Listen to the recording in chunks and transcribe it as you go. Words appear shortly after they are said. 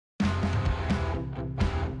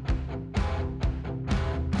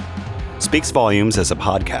Speaks Volumes is a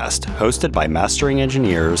podcast hosted by mastering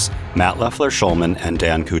engineers Matt Leffler-Schulman and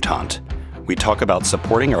Dan Coutant. We talk about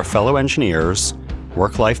supporting our fellow engineers,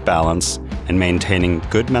 work-life balance, and maintaining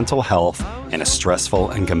good mental health in a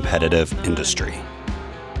stressful and competitive industry.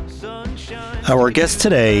 Our guest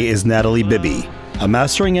today is Natalie Bibby, a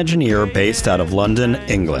mastering engineer based out of London,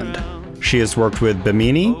 England. She has worked with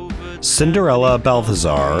Bimini, Cinderella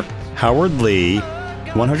Balthazar, Howard Lee,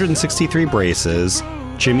 163 Braces,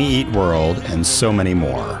 Jimmy Eat World, and so many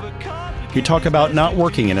more. You talk about not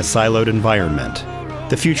working in a siloed environment,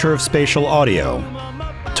 the future of spatial audio,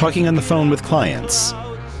 talking on the phone with clients,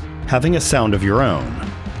 having a sound of your own,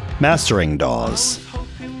 mastering DAWs,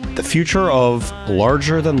 the future of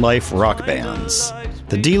larger-than-life rock bands,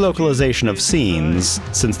 the delocalization of scenes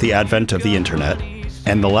since the advent of the internet,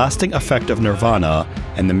 and the lasting effect of Nirvana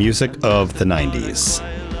and the music of the 90s.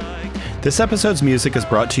 This episode's music is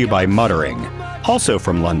brought to you by Muttering, also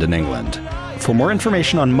from London, England. For more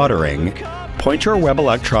information on Muttering, point your web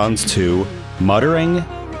electrons to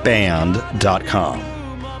mutteringband.com.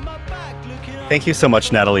 Thank you so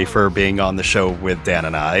much, Natalie, for being on the show with Dan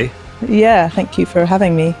and I. Yeah, thank you for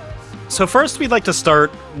having me. So first, we'd like to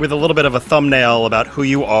start with a little bit of a thumbnail about who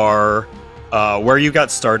you are, where you got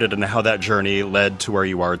started, and how that journey led to where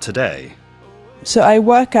you are today. So I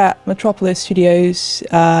work at Metropolis Studios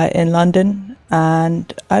in London,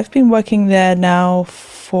 and I've been working there now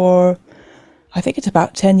for, I think it's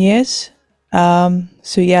about 10 years. So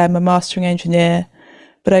yeah, I'm a mastering engineer,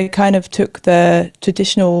 but I kind of took the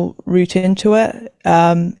traditional route into it,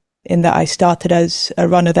 in that I started as a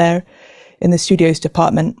runner there in the studios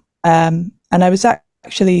department. And I was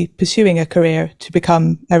actually pursuing a career to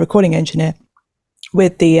become a recording engineer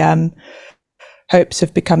with the hopes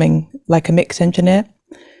of becoming like a mix engineer.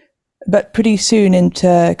 But pretty soon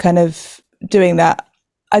into kind of doing that,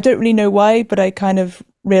 I don't really know why, but I kind of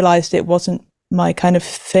realized it wasn't my kind of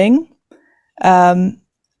thing. And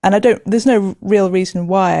there's no real reason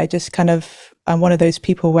why. I'm one of those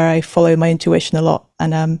people where I follow my intuition a lot.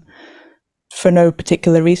 And for no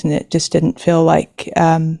particular reason, it just didn't feel like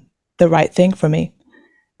the right thing for me.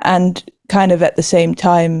 And kind of at the same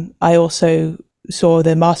time, I also saw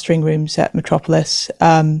the mastering rooms at Metropolis,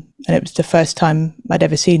 and it was the first time I'd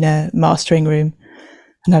ever seen a mastering room,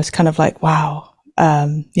 and I was kind of like, wow,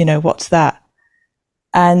 what's that?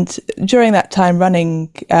 And during that time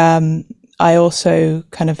running, I also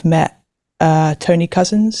kind of met Tony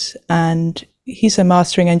Cousins, and he's a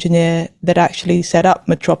mastering engineer that actually set up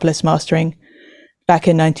Metropolis Mastering back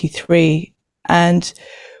in '93, and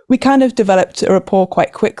we kind of developed a rapport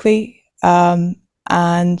quite quickly, and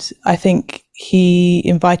I think he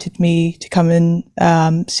invited me to come and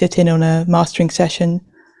sit in on a mastering session.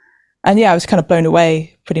 And yeah, I was kind of blown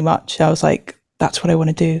away pretty much. I was like, that's what I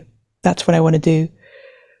want to do. That's what I want to do.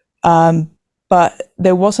 But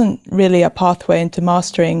there wasn't really a pathway into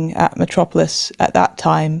mastering at Metropolis at that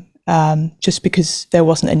time, just because there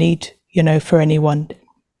wasn't a need, for anyone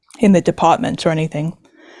in the department or anything.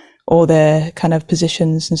 All the kind of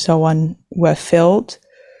positions and so on were filled.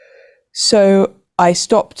 So I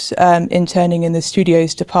stopped interning in the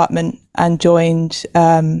studios department and joined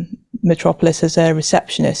Metropolis as a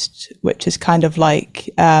receptionist, which is kind of like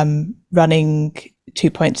running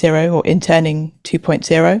 2.0 or interning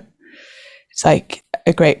 2.0. It's like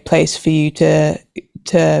a great place for you to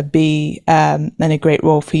be, and a great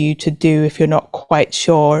role for you to do if you're not quite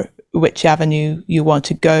sure which avenue you want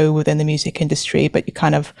to go within the music industry, but you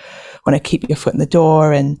kind of want to keep your foot in the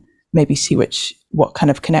door and maybe see what kind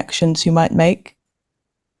of connections you might make.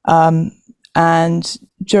 And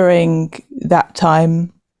during that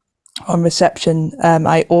time on reception,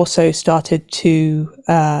 I also started to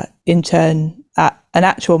intern at an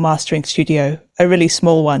actual mastering studio, a really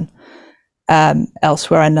small one,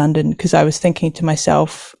 elsewhere in London, because I was thinking to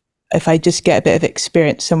myself, if I just get a bit of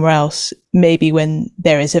experience somewhere else, maybe when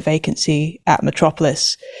there is a vacancy at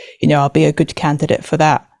Metropolis, I'll be a good candidate for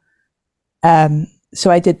that. So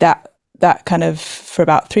I did that kind of for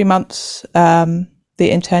about 3 months, the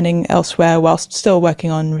interning elsewhere whilst still working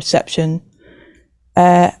on reception.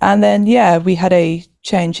 And then, we had a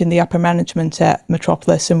change in the upper management at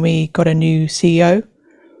Metropolis, and we got a new CEO.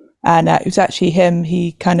 And it was actually him.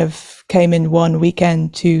 He kind of came in one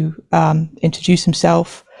weekend to introduce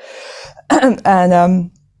himself.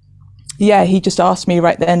 And he just asked me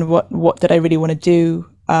right then what did I really want to do.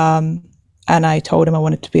 And I told him I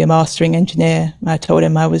wanted to be a mastering engineer. I told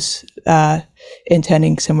him I was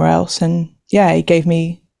interning somewhere else. And he gave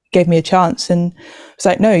me a chance, and I was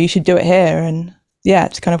like, no, you should do it here. And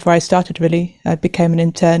it's kind of where I started, really. I became an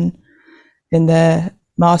intern in the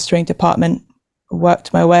mastering department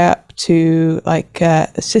worked my way up to like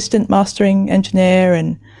assistant mastering engineer,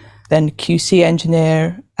 and then QC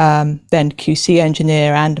engineer, then QC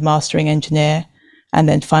engineer and mastering engineer, and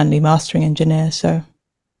then finally mastering engineer. So.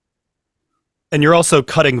 And you're also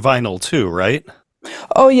cutting vinyl too, right?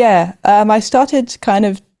 Oh yeah, I started kind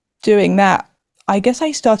of doing that. I guess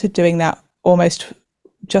I started doing that almost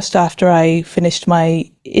just after I finished my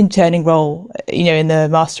interning role, in the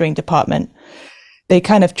mastering department. They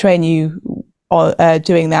kind of train you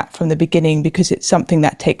doing that from the beginning because it's something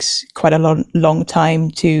that takes quite a long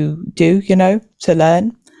time to do, to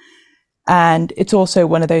learn. And it's also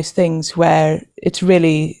one of those things where it's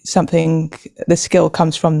really something, the skill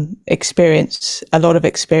comes from experience, a lot of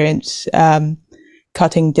experience,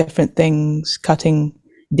 cutting different things, cutting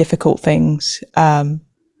difficult things, and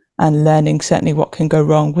learning certainly what can go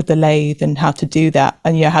wrong with the lathe and how to do that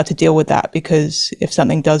and how to deal with that, because if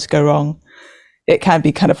something does go wrong, it can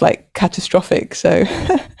be kind of like catastrophic. So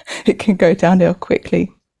it can go downhill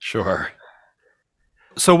quickly. Sure.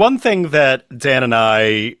 So one thing that Dan and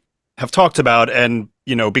I have talked about, and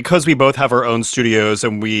because we both have our own studios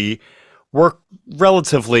and we work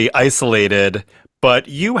relatively isolated, but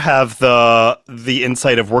you have the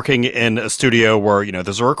insight of working in a studio where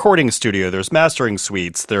there's a recording studio, there's mastering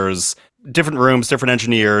suites, there's different rooms, different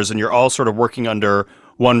engineers, and you're all sort of working under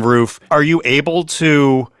one roof. Are you able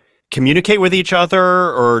to communicate with each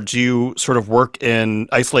other, or do you sort of work in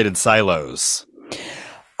isolated silos?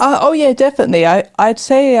 Oh yeah, definitely. I'd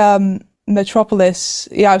say Metropolis,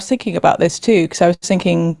 I was thinking about this too, because I was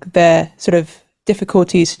thinking the sort of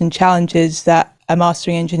difficulties and challenges that a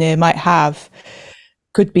mastering engineer might have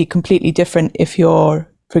could be completely different if you're,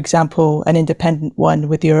 for example, an independent one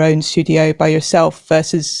with your own studio by yourself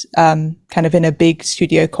versus kind of in a big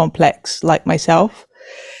studio complex like myself.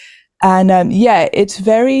 And it's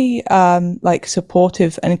very like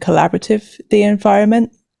supportive and collaborative, the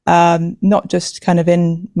environment, not just kind of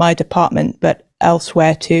in my department, but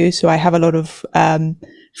elsewhere too. So I have a lot of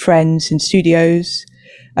friends in studios,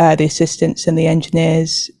 the assistants and the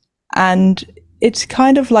engineers. And it's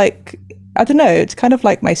kind of like, I don't know, it's kind of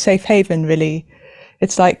like my safe haven, really.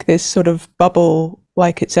 It's like this sort of bubble,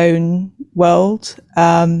 like its own world.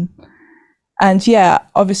 And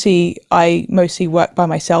obviously I mostly work by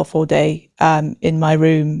myself all day in my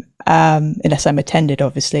room, unless I'm attended,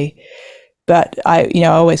 obviously. But I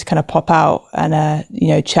always kind of pop out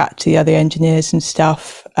and, chat to the other engineers and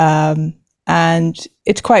stuff. And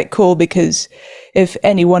it's quite cool because if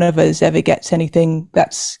any one of us ever gets anything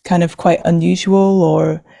that's kind of quite unusual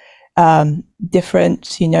or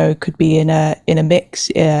different, could be in a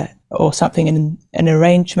mix or something in an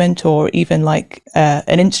arrangement, or even like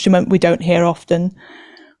an instrument we don't hear often,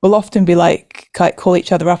 we'll often be like call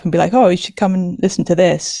each other up and be like, oh, you should come and listen to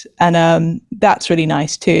this. And that's really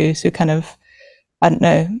nice too. So kind of, I don't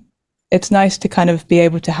know, it's nice to kind of be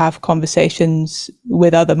able to have conversations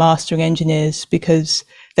with other mastering engineers because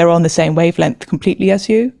they're on the same wavelength completely as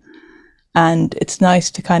you. And it's nice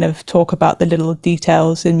to kind of talk about the little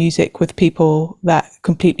details in music with people that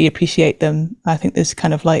completely appreciate them. I think there's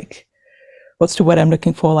kind of like, what's the word I'm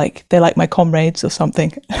looking for? Like, they're like my comrades or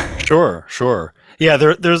something. Sure. Yeah,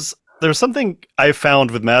 there's something I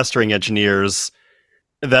found with mastering engineers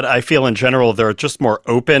that I feel in general, they're just more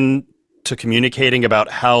open to communicating about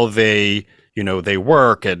how they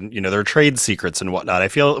work and, their trade secrets and whatnot. I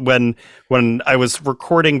feel when I was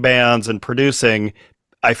recording bands and producing,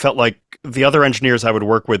 I felt like the other engineers I would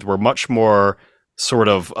work with were much more sort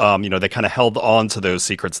of, they kind of held on to those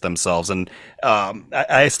secrets themselves. And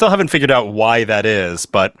I still haven't figured out why that is,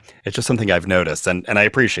 but it's just something I've noticed and I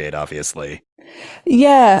appreciate, obviously.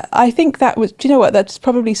 Yeah, I think that was, do you know what, that's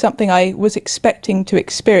probably something I was expecting to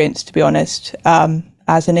experience, to be honest,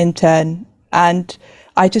 as an intern. And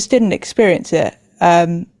I just didn't experience it.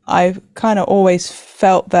 I've kind of always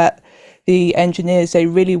felt that the engineers, they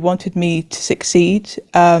really wanted me to succeed.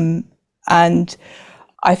 And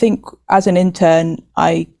I think as an intern,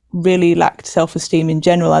 I really lacked self-esteem in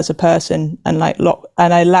general as a person, and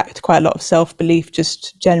I lacked quite a lot of self-belief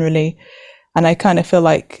just generally. And I kind of feel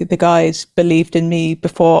like the guys believed in me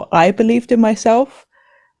before I believed in myself.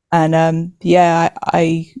 And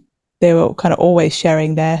they were kind of always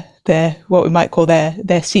sharing their what we might call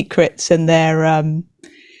their secrets and their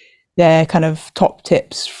kind of top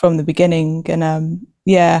tips from the beginning. And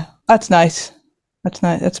that's nice.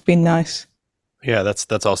 That's been nice. Yeah,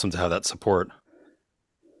 that's awesome to have that support.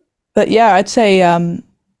 But yeah, I'd say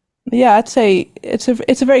it's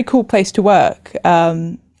a very cool place to work.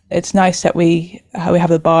 It's nice that we have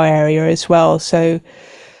the bar area as well. So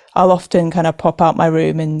I'll often kind of pop out my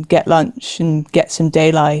room and get lunch and get some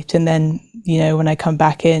daylight, and then when I come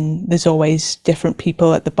back in, there's always different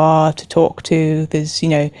people at the bar to talk to. There's,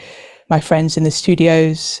 my friends in the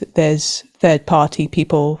studios, there's third party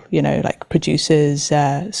people, like producers,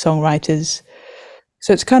 songwriters.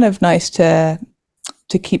 So it's kind of nice to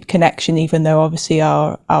keep connection, even though obviously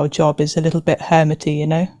our job is a little bit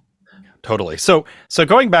hermity, Totally. So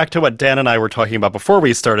going back to what Dan and I were talking about before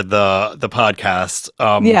we started the podcast,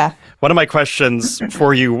 one of my questions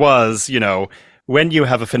for you was, when you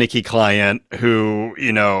have a finicky client who,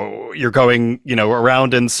 you're going,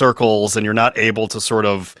 around in circles and you're not able to sort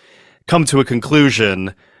of come to a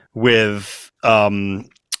conclusion with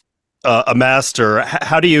a master,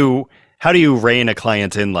 how do you rein a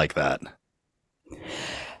client in like that?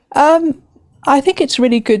 I think it's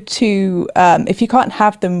really good to, if you can't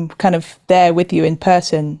have them kind of there with you in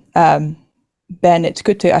person, then it's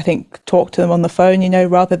good to, I think, talk to them on the phone,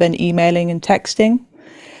 rather than emailing and texting.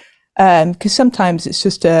 Because sometimes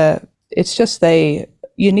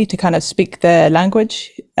you need to kind of speak their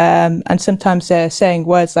language. And sometimes they're saying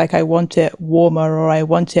words like, I want it warmer, or I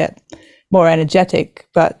want it more energetic,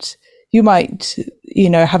 but you might,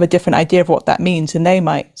 have a different idea of what that means, and they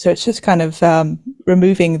might. So it's just kind of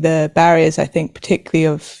removing the barriers, I think, particularly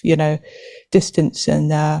of, distance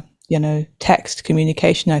and, text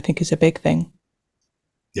communication, I think is a big thing.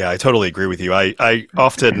 Yeah, I totally agree with you. I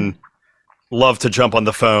often love to jump on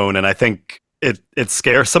the phone, and I think it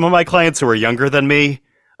scares some of my clients who are younger than me.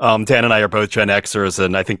 Dan and I are both Gen Xers,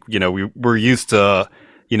 and I think, we're used to,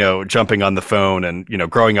 jumping on the phone and,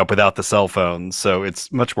 growing up without the cell phone. So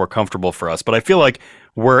it's much more comfortable for us. But I feel like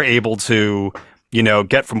we're able to,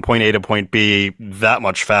 get from point A to point B that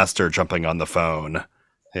much faster jumping on the phone.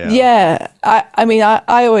 Yeah. I mean,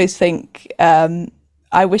 I always think,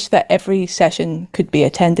 I wish that every session could be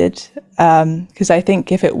attended, because I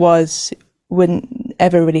think if it was, wouldn't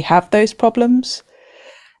ever really have those problems.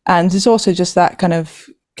 And there's also just that kind of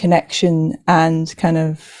connection and kind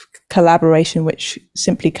of collaboration which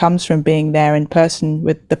simply comes from being there in person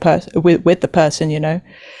with the person,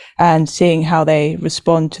 and seeing how they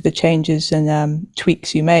respond to the changes and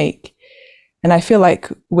tweaks you make. And I feel like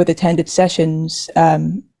with attended sessions,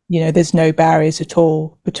 there's no barriers at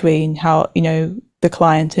all between how, the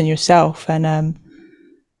client and yourself. And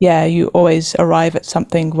you always arrive at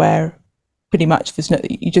something where pretty much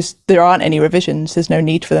there aren't any revisions. There's no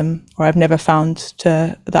need for them, or I've never found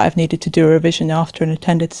that I've needed to do a revision after an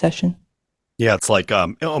attended session. Yeah, it's like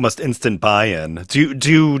almost instant buy-in. Do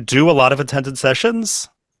you do a lot of attended sessions?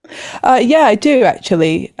 Yeah, I do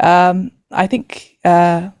actually. I think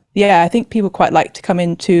I think people quite like to come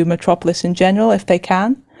into Metropolis in general if they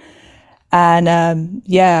can. And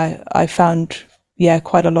I found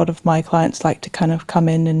quite a lot of my clients like to kind of come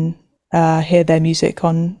in and hear their music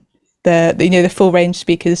on the full range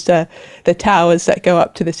speakers, the towers that go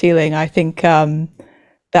up to the ceiling. I think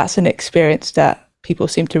that's an experience that people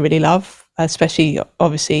seem to really love, especially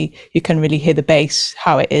obviously you can really hear the bass,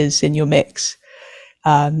 how it is in your mix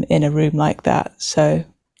in a room like that. So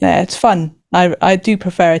yeah, it's fun. I do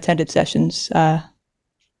prefer attended sessions,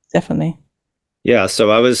 definitely. Yeah, so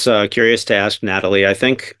I was curious to ask Natalie. I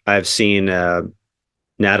think I've seen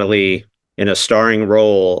Natalie in a starring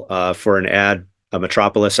role for a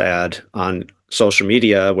Metropolis ad on social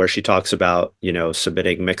media, where she talks about,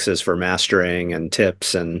 submitting mixes for mastering and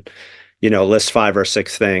tips, and, list 5 or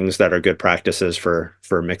 6 things that are good practices for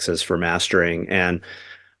mixes for mastering. And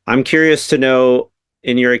I'm curious to know,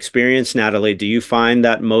 in your experience, Natalie, do you find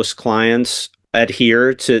that most clients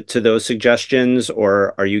adhere to those suggestions,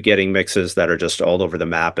 or are you getting mixes that are just all over the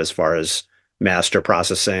map as far as master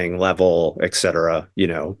processing level, et cetera?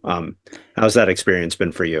 How's that experience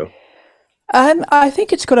been for you? I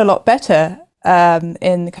think it's got a lot better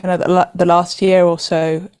in kind of the last year or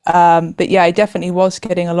so. But yeah, I definitely was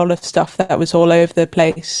getting a lot of stuff that was all over the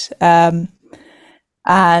place. And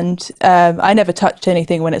I never touched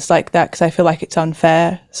anything when it's like that, because I feel like it's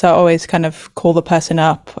unfair. So I always kind of call the person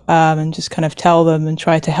up and just kind of tell them and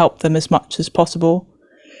try to help them as much as possible.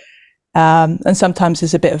 And sometimes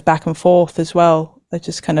there's a bit of back and forth as well. I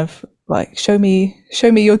just kind of like, show me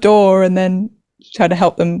your door, and then try to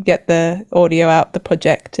help them get the audio out the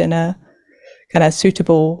project in a kind of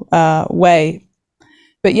suitable way.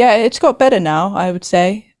 But yeah, it's got better now, I would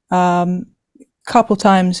say. Couple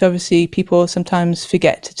times, obviously, people sometimes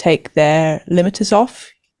forget to take their limiters off,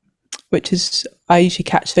 which is, I usually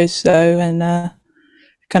catch those though, and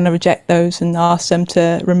kind of reject those and ask them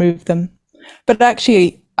to remove them. But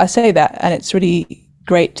actually, I say that, and it's really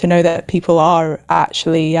great to know that people are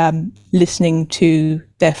actually listening to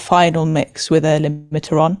their final mix with a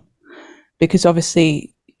limiter on, because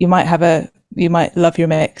obviously you might love your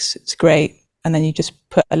mix, it's great, and then you just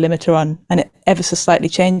put a limiter on and it ever so slightly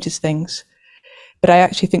changes things. But I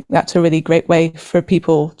actually think that's a really great way for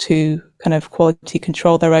people to kind of quality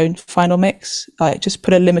control their own final mix. Like just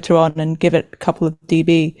put a limiter on and give it a couple of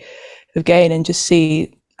dB of gain and just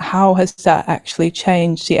see how has that actually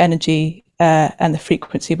changed the energy and the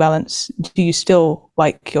frequency balance. Do you still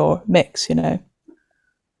like your mix, you know?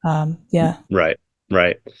 Yeah.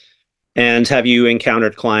 Right. And have you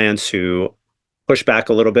encountered clients who push back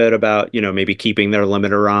a little bit about, maybe keeping their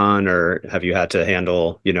limiter on, or have you had to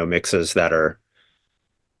handle, mixes that are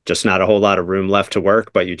just not a whole lot of room left to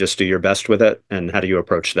work, but you just do your best with it? And how do you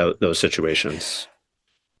approach those situations?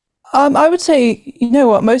 I would say, you know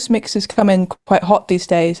what, most mixes come in quite hot these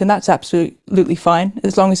days, and that's absolutely fine,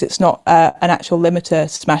 as long as it's not an actual limiter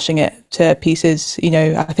smashing it to pieces.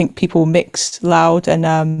 I think people mix loud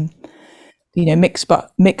and, mix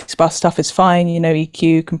bus stuff is fine,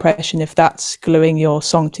 EQ, compression, if that's gluing your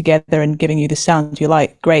song together and giving you the sound you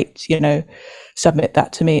like, great, submit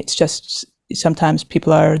that to me. It's just sometimes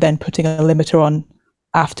people are then putting a limiter on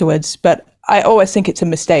afterwards, but I always think it's a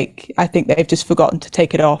mistake. I think they've just forgotten to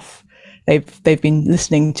take it off. They've been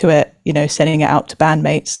listening to it, sending it out to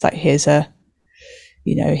bandmates, like here's a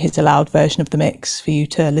loud version of the mix for you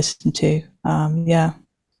to listen to.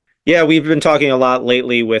 Yeah, we've been talking a lot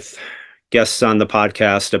lately with guests on the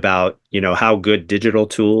podcast about, how good digital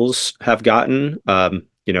tools have gotten,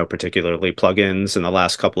 particularly plugins in the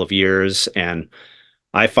last couple of years. And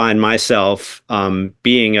I find myself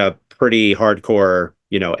being a pretty hardcore,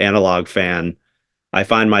 analog fan. I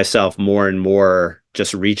find myself more and more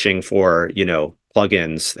just reaching for,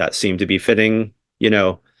 plugins that seem to be fitting,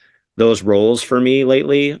 those roles for me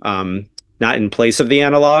lately. Not in place of the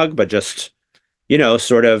analog, but just,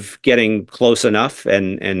 sort of getting close enough,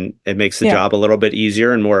 and it makes the job a little bit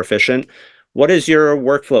easier and more efficient. What is your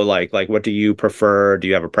workflow like? Like, what do you prefer? Do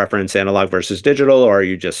you have a preference, analog versus digital, or are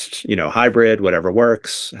you just, hybrid, whatever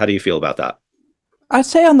works? How do you feel about that? I'd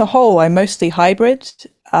say on the whole, I'm mostly hybrid.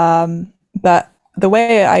 But the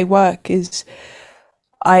way I work is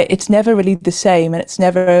it's never really the same, and it's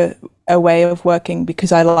never a way of working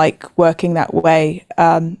because I like working that way.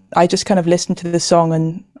 I just kind of listen to the song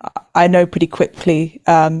and I know pretty quickly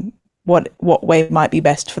what way might be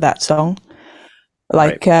best for that song.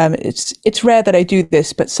 Like, right. It's rare that I do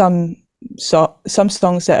this, but some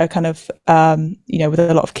songs that are kind of with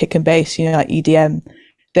a lot of kick and bass, like EDM,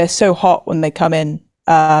 they're so hot when they come in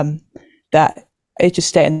that it just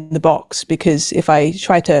stay in the box, because if I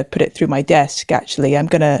try to put it through my desk, actually I'm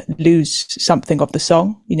going to lose something of the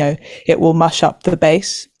song. It will mush up the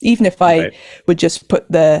bass. Even if I would just put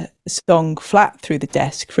the song flat through the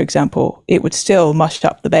desk, for example, it would still mush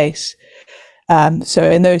up the bass.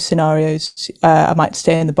 So in those scenarios, I might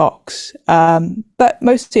stay in the box. But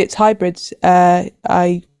mostly it's hybrids. I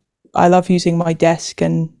love using my desk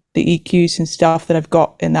and the EQs and stuff that I've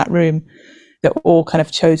got in that room. They're all kind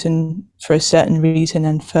of chosen for a certain reason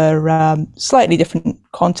and for slightly different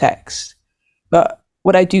contexts. But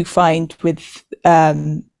what I do find with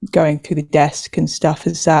going through the desk and stuff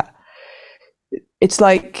is that it's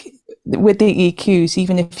like with the EQs,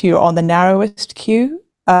 even if you're on the narrowest cue,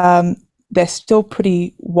 they're still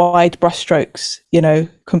pretty wide brushstrokes,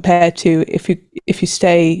 compared to if you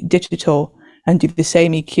stay digital and do the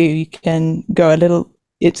same EQ, you can go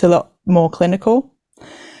it's a lot more clinical.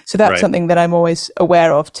 So that's something that I'm always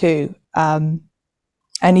aware of too. And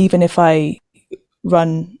even if I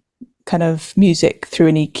run kind of music through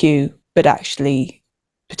an EQ, but actually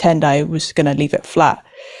pretend I was going to leave it flat,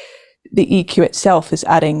 the EQ itself is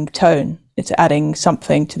adding tone. It's adding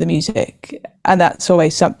something to the music. And that's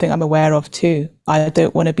always something I'm aware of too. I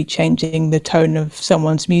don't want to be changing the tone of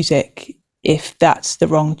someone's music if that's the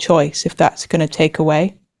wrong choice, if that's going to take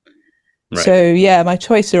away. Right. So yeah, my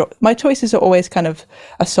choices are always kind of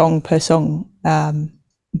a song per song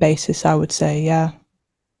basis, I would say.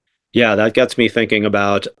 Yeah, that gets me thinking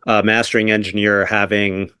about a mastering engineer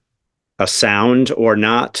having a sound or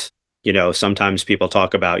not. Sometimes people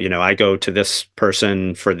talk about, I go to this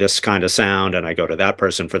person for this kind of sound and I go to that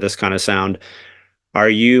person for this kind of sound. Are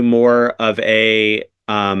you more of it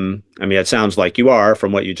sounds like you are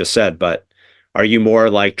from what you just said, but are you more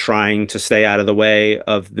like trying to stay out of the way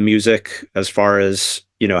of the music as far as,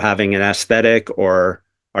 having an aesthetic, or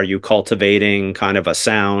are you cultivating kind of a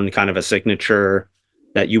sound, kind of a signature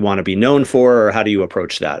that you want to be known for, or how do you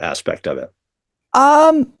approach that aspect of it?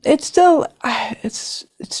 It's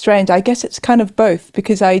strange. I guess it's kind of both,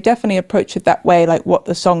 because I definitely approach it that way, like what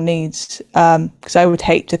the song needs. Because I would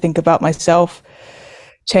hate to think about myself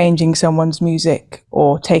changing someone's music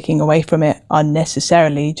or taking away from it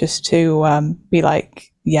unnecessarily just to be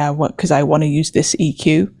like, because I want to use this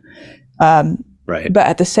EQ. Right. But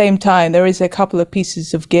at the same time, there is a couple of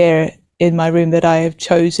pieces of gear in my room that I have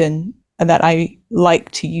chosen and that I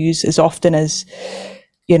like to use as often as,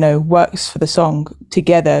 works for the song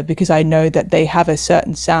together, because I know that they have a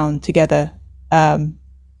certain sound together,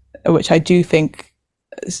 which I do think,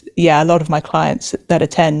 a lot of my clients that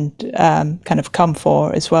attend kind of come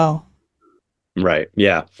for as well. Right.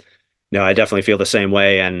 Yeah. No, I definitely feel the same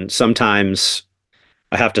way. And sometimes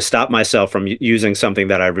I have to stop myself from using something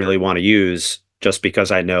that I really want to use just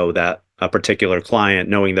because I know that a particular client,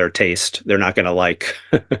 knowing their taste, they're not going to like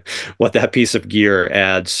what that piece of gear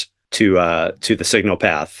adds to the signal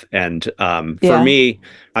path. And for me,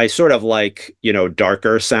 I sort of like,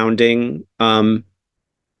 darker sounding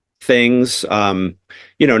things,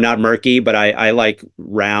 not murky, but I like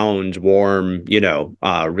round, warm,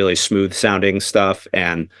 really smooth sounding stuff.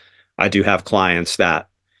 And I do have clients that,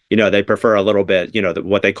 they prefer a little bit,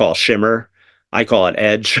 what they call shimmer. I call it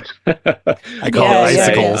edge. I call it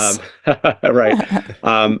icicles. Right.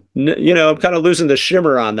 I'm kind of losing the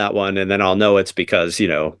shimmer on that one. And then I'll know it's because,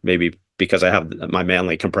 maybe because I have my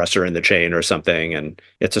manly compressor in the chain or something. And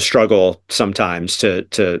it's a struggle sometimes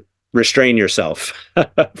to restrain yourself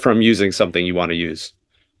from using something you want to use.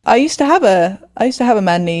 I used to have a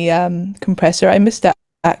manly compressor. I missed that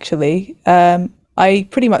actually. I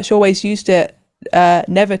pretty much always used it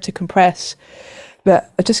never to compress,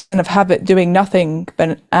 but I just kind of have it doing nothing,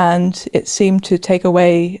 and it seemed to take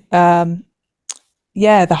away the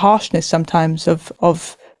harshness sometimes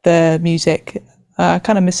of the music. I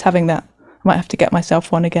kind of miss having that. I might have to get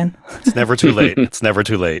myself one again. It's never too late. It's never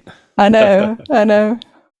too late. I know.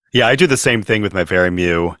 Yeah, I do the same thing with my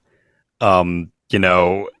Varimu.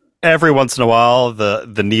 Every once in a while,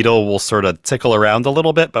 the needle will sort of tickle around a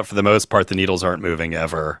little bit, but for the most part, the needles aren't moving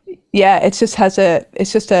ever. Yeah, it's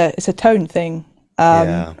a tone thing.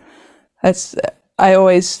 I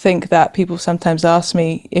always think that people sometimes ask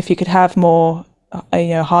me if you could have more,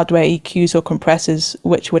 hardware EQs or compressors,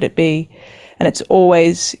 which would it be? And it's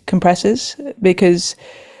always compressors because,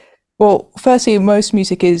 well, firstly, most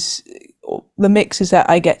music is, the mixes that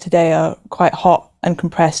I get today are quite hot and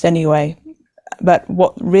compressed anyway. But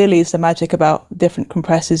what really is the magic about different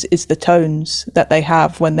compressors is the tones that they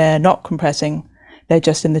have when they're not compressing. They're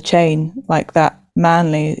just in the chain. Like that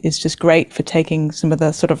manly is just great for taking some of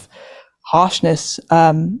the sort of harshness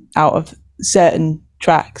out of certain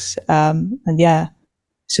tracks. It's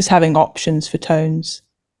just having options for tones.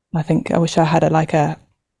 I think I wish I had a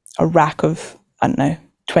rack of,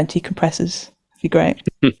 20 compressors. It'd be great.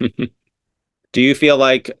 Do you feel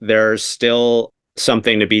like there's still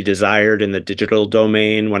something to be desired in the digital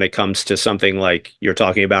domain when it comes to something like you're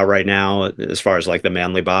talking about right now, as far as like the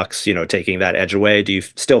manly box, taking that edge away? Do you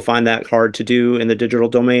still find that hard to do in the digital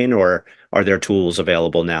domain, or are there tools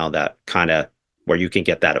available now that kind of where you can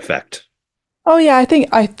get that effect? Oh yeah,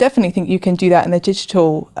 I definitely think you can do that in the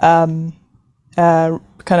digital kind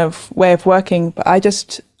of way of working, but I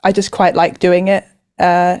just quite like doing it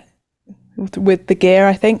with the gear,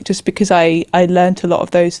 I think, just because I learned a lot of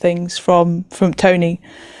those things from Tony.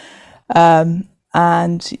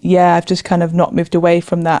 I've just kind of not moved away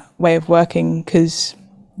from that way of working because,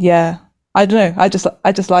 I don't know, I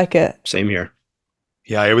just like it. Same here.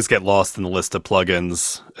 Yeah, I always get lost in the list of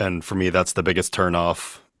plugins, and for me, that's the biggest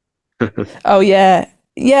turnoff. Oh yeah.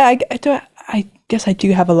 Yeah, I guess I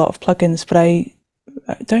do have a lot of plugins, but I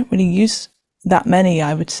don't really use that many,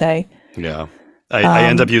 I would say. Yeah. I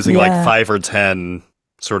end up using like 5 or 10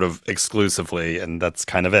 sort of exclusively, and that's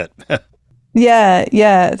kind of it.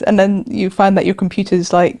 Yeah. And then you find that your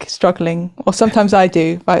computer's like struggling, or sometimes I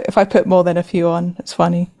do. If I put more than a few on, it's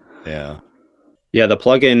funny. Yeah. Yeah, the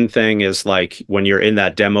plugin thing is like when you're in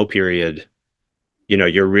that demo period,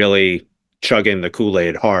 you're really chugging the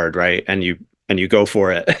Kool-Aid hard, right? And you go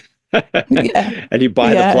for it. And you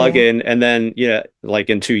buy the plugin, and then like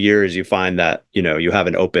in 2 years you find that you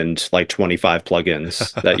haven't opened like 25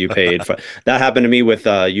 plugins that you paid for. That happened to me with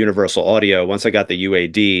Universal Audio. Once I got the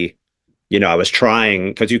UAD, I was trying,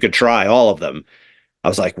 because you could try all of them. I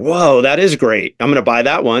was like, whoa, that is great. I'm gonna buy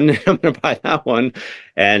that one. I'm gonna buy that one.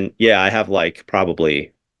 And I have like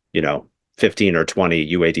probably 15 or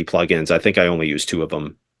 20 UAD plugins. I think I only use 2 of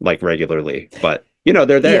them like regularly, but they're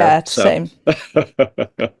there. Yeah, it's so. Same.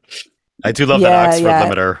 I do love that Oxford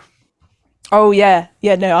limiter. Oh yeah.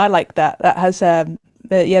 No, I like that. That has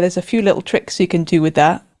there's a few little tricks you can do with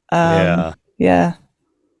that. I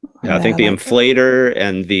think the inflator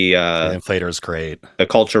and the inflator is great. The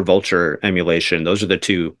Culture Vulture emulation, those are the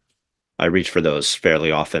 2 I reach for those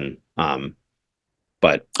fairly often.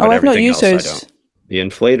 But I've not used those. I don't. The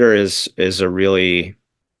inflator is a really,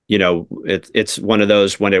 it's one of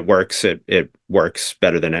those, when it works, it works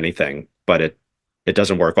better than anything. but it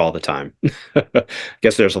doesn't work all the time. I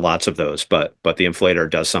guess there's lots of those, but the inflator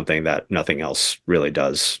does something that nothing else really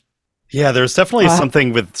does. Yeah, there's definitely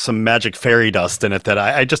something with some magic fairy dust in it that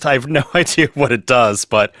I have no idea what it does,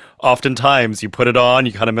 but oftentimes you put it on,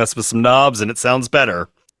 you kind of mess with some knobs, and it sounds better.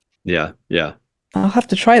 Yeah, yeah. I'll have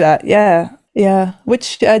to try that. Yeah, yeah.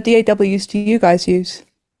 Which DAWs do you guys use?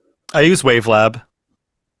 I use Wavelab.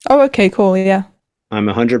 Oh, okay, cool. Yeah. I'm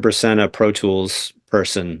 100% a Pro Tools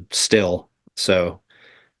person still, so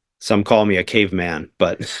some call me a caveman,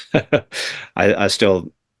 but I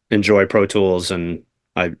still enjoy Pro Tools, and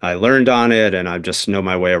I learned on it, and I just know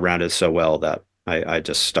my way around it so well that I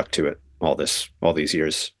just stuck to it all these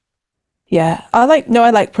years. Yeah, I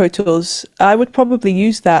like Pro Tools. I would probably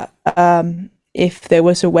use that if there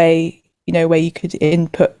was a way, where you could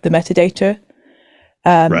input the metadata,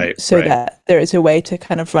 so that there is a way to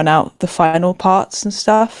kind of run out the final parts and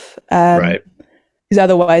stuff. Right. Because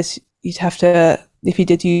otherwise, you'd have to, if you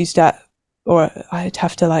did use that, or I'd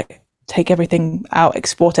have to like take everything out,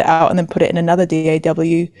 export it out, and then put it in another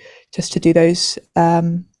DAW just to do those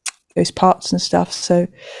parts and stuff. So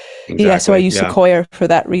Exactly. yeah, so I use Sequoia for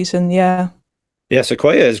that reason. Yeah. Yeah,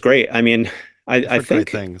 Sequoia is great. I mean, I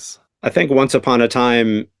think once upon a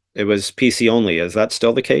time it was PC only. Is that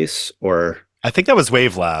still the case? Or I think that was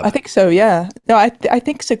Wavelab. I think so, yeah. No, I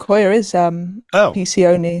think Sequoia is PC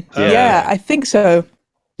only. Yeah, I think so.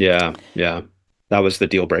 Yeah, yeah. That was the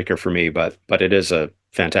deal breaker for me, but it is a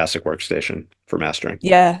fantastic workstation for mastering.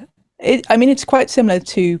 Yeah. It's quite similar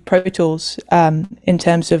to Pro Tools in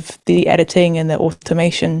terms of the editing and the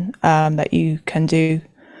automation that you can do.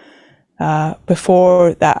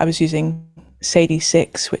 Before that, I was using Sadie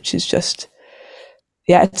 6, which is just,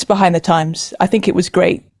 it's behind the times. I think it was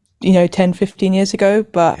great, 10, 15 years ago,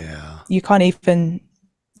 but you can't even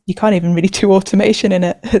really do automation in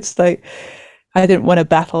it. It's like, I didn't want to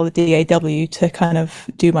battle the DAW to kind of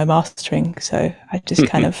do my mastering. So I just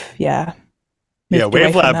kind of,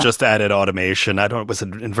 Wavelab just added automation. Was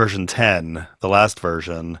it in version 10, the last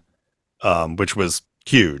version, which was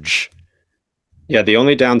huge. Yeah, the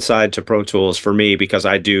only downside to Pro Tools for me, because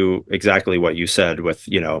I do exactly what you said with,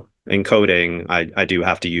 encoding, I do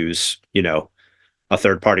have to use, a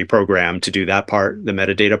third-party program to do that part, the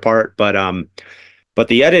metadata part. But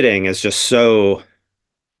the editing is just so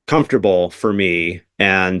comfortable for me.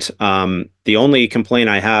 And the only complaint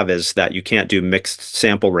I have is that you can't do mixed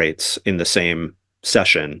sample rates in the same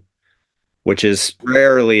session, which is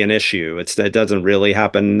rarely an issue. It doesn't really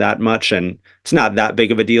happen that much, and it's not that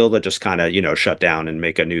big of a deal to just kind of, shut down and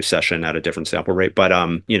make a new session at a different sample rate, but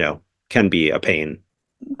can be a pain.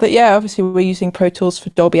 But yeah, obviously we're using Pro Tools for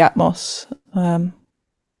Dolby Atmos.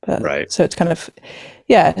 Right. So it's kind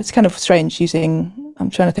of strange using, I'm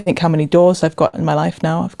trying to think how many DAWs I've got in my life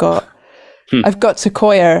now. I've got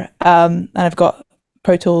Sequoia, and I've got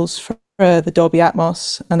Pro Tools for the Dolby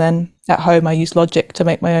Atmos, and then at home I use Logic to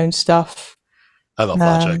make my own stuff. I love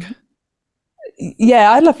Logic.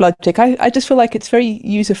 Yeah, I love Logic. I just feel like it's very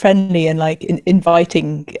user friendly and like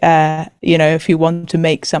inviting. If you want to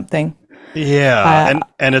make something. Yeah,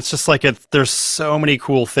 and it's just like there's so many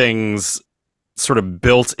cool things sort of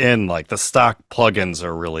built in. Like the stock plugins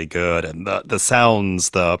are really good, and the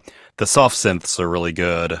sounds, the soft synths are really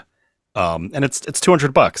good. And it's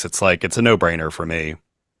 $200. It's like it's a no brainer for me.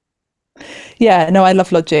 Yeah, no, I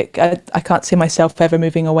love Logic. I can't see myself ever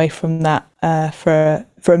moving away from that for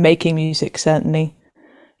making music, certainly.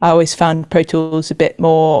 I always found Pro Tools a bit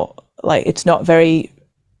more like it's not really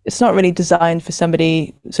designed for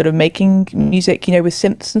somebody sort of making music, with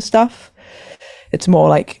synths and stuff. It's more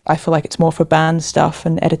like, I feel like it's more for band stuff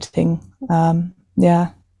and editing. Rather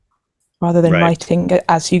than writing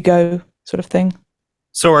as you go sort of thing.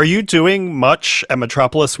 So are you doing much at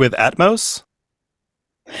Metropolis with Atmos?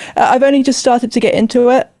 I've only just started to get into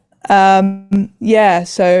it.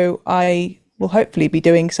 So I will hopefully be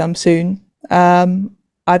doing some soon.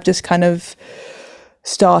 I've just kind of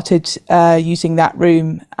started using that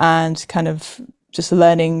room and kind of just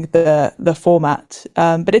learning the format.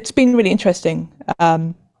 But it's been really interesting.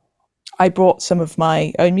 I brought some of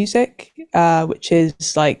my own music, which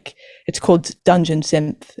is like, it's called Dungeon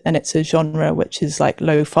Synth, and it's a genre which is like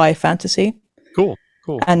lo-fi fantasy. Cool.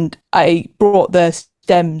 And I brought the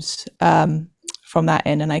stems from that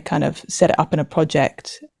in, and I kind of set it up in a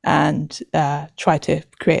project and tried to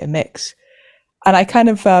create a mix. And I kind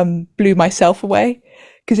of blew myself away,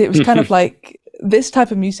 because it was kind of like, this type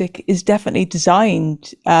of music is definitely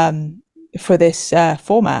designed for this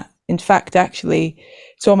format. In fact, actually,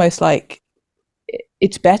 it's almost like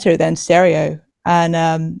it's better than stereo.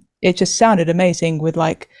 And it just sounded amazing with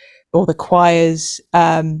like all the choirs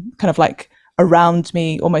kind of like around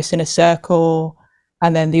me, almost in a circle,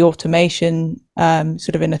 and then the automation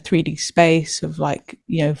sort of in a 3D space of like,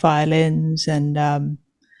 violins and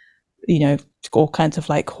all kinds of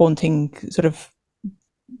like haunting sort of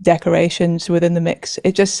decorations within the mix.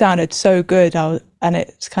 It just sounded so good, and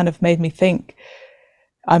it's kind of made me think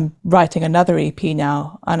I'm writing another EP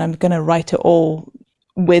now, and I'm going to write it all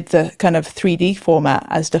with the kind of 3D format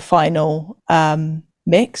as the final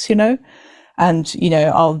mix, and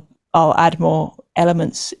I'll add more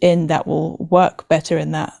elements in that will work better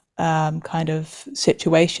in that kind of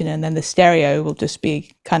situation, and then the stereo will just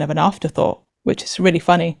be kind of an afterthought, which is really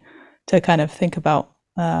funny to kind of think about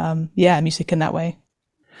music in that way.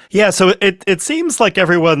 Yeah, so it seems like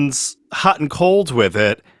everyone's hot and cold with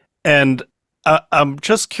it, and I'm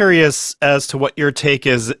just curious as to what your take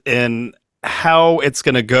is in how it's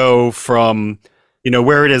going to go from,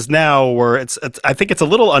 where it is now, where it's I think it's a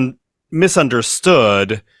little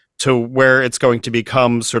misunderstood, to where it's going to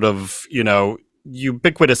become sort of,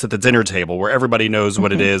 ubiquitous at the dinner table, where everybody knows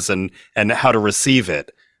what it is and how to receive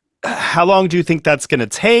it. How long do you think that's going to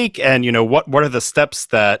take? And, what are the steps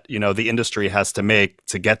that, the industry has to make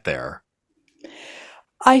to get there?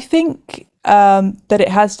 I think that it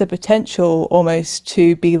has the potential almost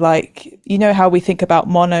to be like, how we think about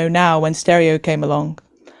mono now when stereo came along.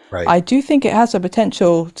 Right. I do think it has the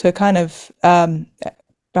potential to kind of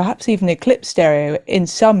perhaps even eclipse stereo in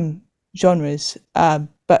some genres,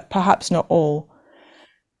 but perhaps not all.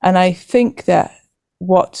 And I think that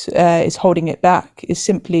what is holding it back is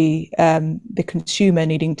simply the consumer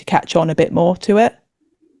needing to catch on a bit more to it.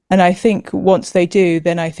 And I think once they do,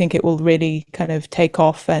 then I think it will really kind of take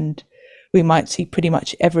off, and we might see pretty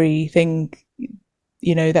much everything,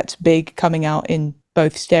 that's big coming out in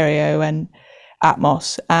both stereo and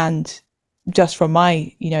Atmos. And just from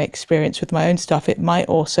my, experience with my own stuff, it might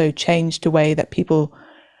also change the way that people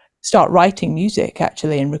start writing music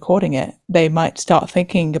actually and recording it. They might start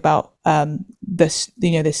thinking about this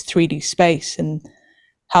 3D space and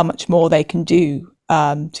how much more they can do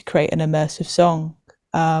to create an immersive song.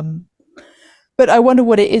 But I wonder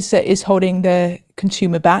what it is that is holding the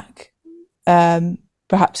consumer back.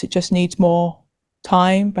 Perhaps it just needs more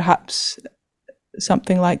time, perhaps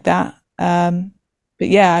something like that. But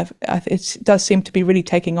yeah, it does seem to be really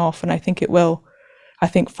taking off, and I think it will. I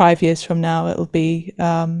think 5 years from now, it'll be,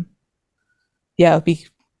 it'll be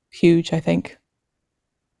huge, I think.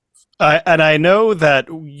 And I know that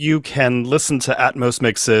you can listen to Atmos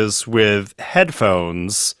mixes with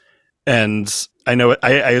headphones, and I know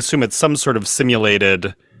I assume it's some sort of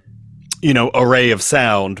simulated, array of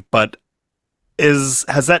sound. But has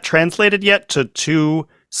that translated yet to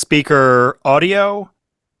two-speaker audio,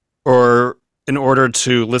 or in order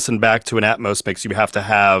to listen back to an Atmos mix, you have to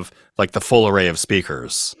have like the full array of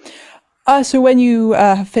speakers? So when you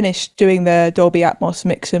have finished doing the Dolby Atmos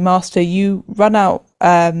mix and master, you run out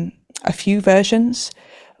a few versions.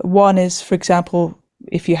 One is, for example,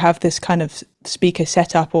 if you have this kind of speaker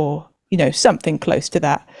setup or, something close to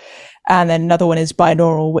that. And then another one is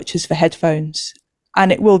binaural, which is for headphones.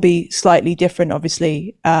 And it will be slightly different,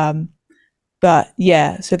 obviously. But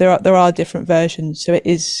yeah, so there are different versions. So it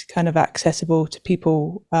is kind of accessible to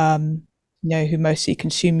people, who mostly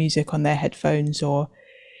consume music on their headphones or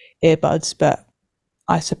earbuds. But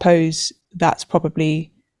I suppose that's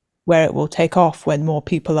probably where it will take off, when more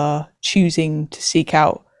people are choosing to seek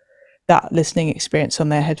out that listening experience on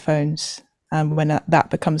their headphones. And when that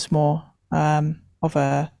becomes more of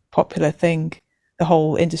a popular thing, the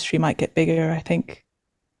whole industry might get bigger, I think.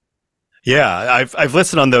 Yeah, I've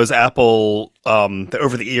listened on those Apple the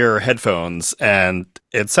over-the-ear headphones, and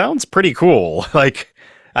it sounds pretty cool. Like,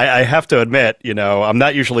 I have to admit, I'm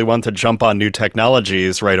not usually one to jump on new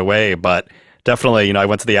technologies right away, but definitely, I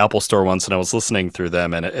went to the Apple store once and I was listening through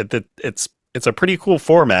them, and it's a pretty cool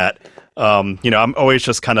format. I'm always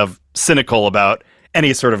just kind of cynical about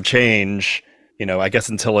any sort of change, I guess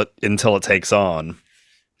until it takes on.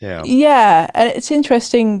 Yeah. Yeah, and it's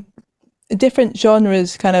interesting. Different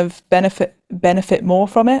genres kind of benefit more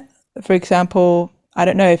from it. For example, I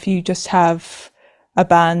don't know, if you just have a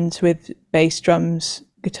band with bass, drums,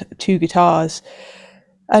 two guitars.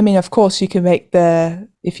 I mean, of course, you can make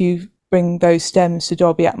if you bring those stems to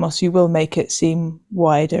Dolby Atmos, you will make it seem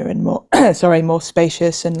wider and more, more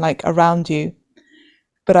spacious and like around you.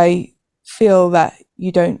 But I feel that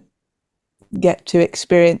you don't get to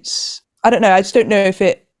experience, I don't know, I just don't know if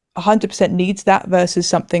it 100% needs that versus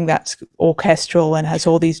something that's orchestral and has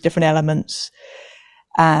all these different elements.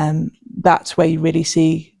 That's where you really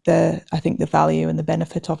see the value and the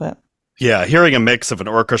benefit of it. Yeah, hearing a mix of an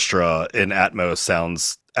orchestra in Atmos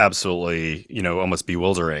sounds absolutely, almost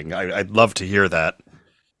bewildering. I'd love to hear that.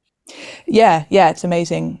 Yeah, yeah, it's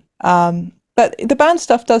amazing. But the band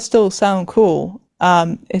stuff does still sound cool.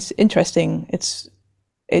 It's interesting.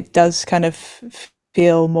 It does kind of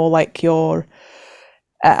feel more like you're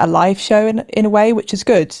at a live show in a way, which is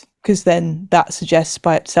good because then that suggests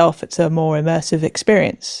by itself it's a more immersive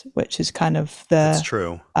experience, which is kind of That's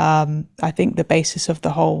true. I think the basis of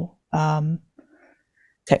the whole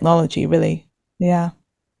technology, really. Yeah.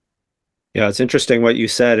 Yeah, it's interesting what you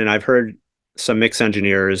said, and I've heard some mix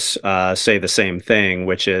engineers say the same thing,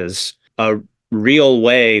 which is a real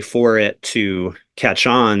way for it to catch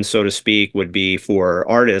on, so to speak, would be for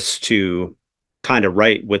artists to kind of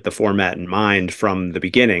write with the format in mind from the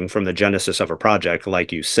beginning, from the genesis of a project,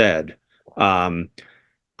 like you said. Um,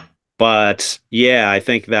 but yeah, I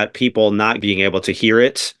think that people not being able to hear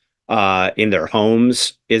it in their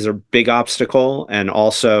homes is a big obstacle. And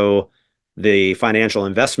also the financial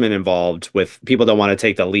investment involved with people don't want to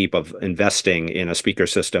take the leap of investing in a speaker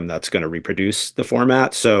system that's going to reproduce the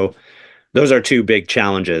format. So those are two big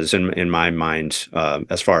challenges in my mind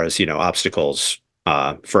as far as, obstacles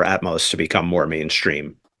for Atmos to become more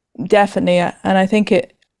mainstream. Definitely, and I think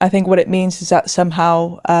what it means is that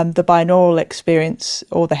somehow the binaural experience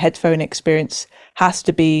or the headphone experience has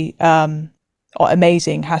to be or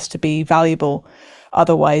amazing, has to be valuable.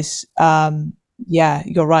 Otherwise, yeah,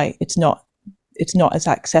 you're right. It's not as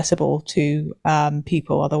accessible to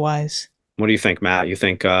people otherwise. What do you think, Matt? You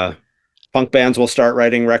think punk bands will start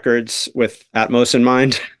writing records with Atmos in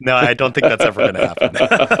mind? No, I don't think that's ever going to happen.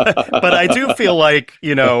 But I do feel like,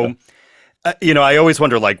 I always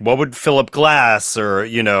wonder, like, what would Philip Glass or,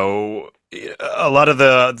 a lot of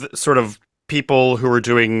the sort of people who were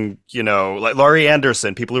doing, like Laurie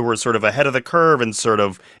Anderson, people who were sort of ahead of the curve and sort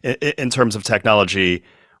of in terms of technology,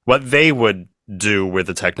 what they would do with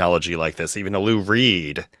a technology like this, even a Lou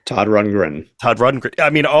Reed, Todd Rundgren. I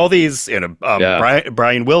mean, all these, Yeah.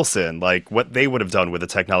 Brian Wilson, like what they would have done with a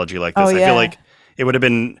technology like this. Oh, I yeah. feel like it would have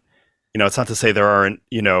been, it's not to say there aren't,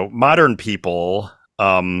 modern people,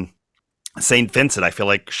 St. Vincent, I feel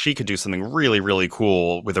like she could do something really, really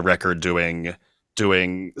cool with a record doing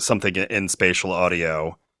something in spatial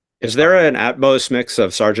audio. Is there an Atmos mix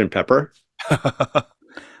of Sergeant Pepper?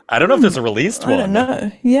 I don't know if there's a released one. I don't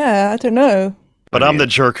know. Yeah, I don't know. But I'm the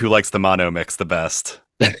jerk who likes the mono mix the best.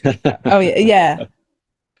 Oh yeah, yeah.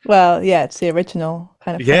 Well, yeah, it's the original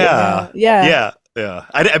kind of. Yeah, yeah.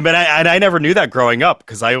 I never knew that growing up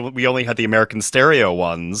because we only had the American stereo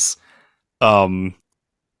ones. And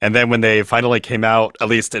then when they finally came out, at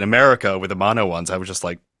least in America, with the mono ones, I was just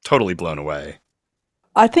like totally blown away.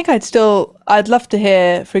 I think I'd love to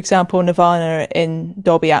hear, for example, Nirvana in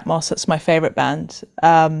Dolby Atmos. That's my favorite band.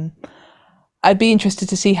 I'd be interested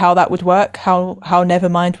to see how that would work, how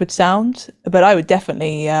Nevermind would sound. But I would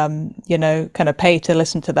definitely, kind of pay to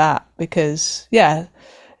listen to that because, yeah,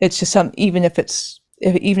 it's just even if it's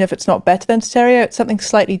not better than stereo, it's something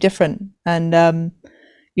slightly different, and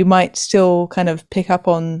you might still kind of pick up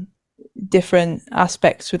on different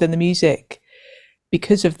aspects within the music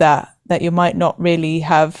because of that you might not really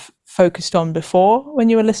have focused on before when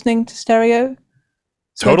you were listening to stereo.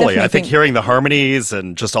 So totally. I think hearing the harmonies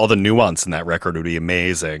and just all the nuance in that record would be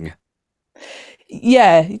amazing.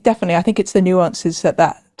 Yeah, definitely. I think it's the nuances that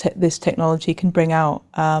this technology can bring out,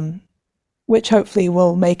 which hopefully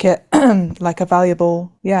will make it like a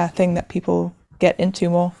valuable, thing that people get into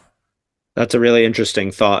more. That's a really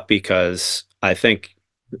interesting thought because I think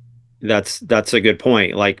that's a good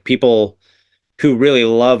point. Like people who really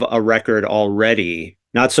love a record already,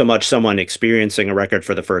 not so much someone experiencing a record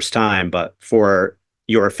for the first time, but for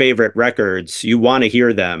your favorite records, you want to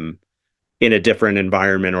hear them in a different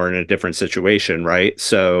environment or in a different situation, right?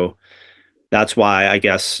 So that's why I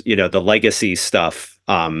guess, the legacy stuff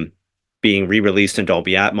being re-released in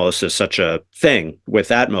Dolby Atmos is such a thing with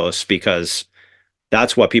Atmos because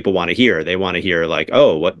that's what people want to hear. They want to hear like,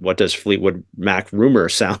 oh, what does Fleetwood Mac Rumor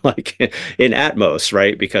sound like in Atmos,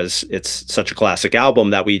 right? Because it's such a classic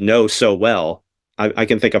album that we know so well. I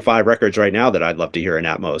can think of 5 records right now that I'd love to hear in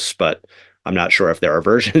Atmos, but I'm not sure if there are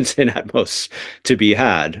versions in Atmos to be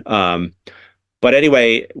had. But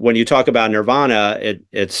anyway, when you talk about Nirvana,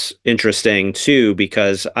 it's interesting too,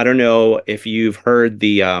 because I don't know if you've heard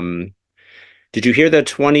did you hear the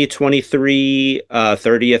 2023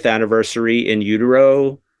 30th anniversary In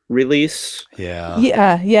Utero release? Yeah.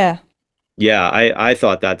 Yeah, I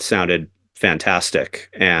thought that sounded fantastic.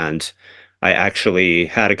 And I actually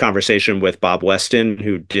had a conversation with Bob Weston,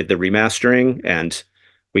 who did the remastering, and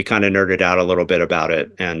we kind of nerded out a little bit about it.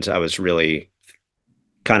 And I was really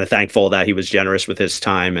kind of thankful that he was generous with his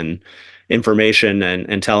time and information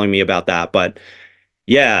and telling me about that. But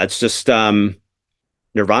yeah, it's just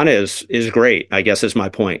Nirvana is great, I guess is my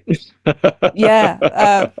point. Yeah,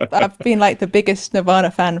 I've been like the biggest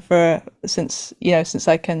Nirvana fan for since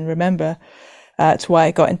I can remember. It's why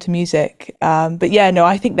I got into music. But yeah, no,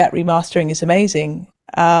 I think that remastering is amazing.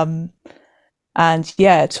 And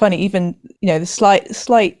yeah, it's funny, even, the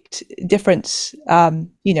slight difference,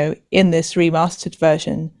 in this remastered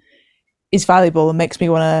version is valuable and makes me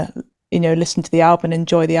want to, listen to the album and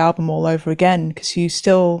enjoy the album all over again, because you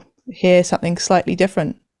still hear something slightly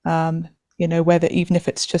different, whether even if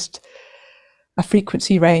it's just a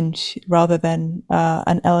frequency range rather than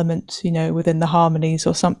an element, within the harmonies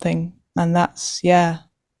or something. And that's,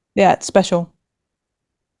 it's special.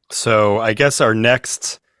 So I guess our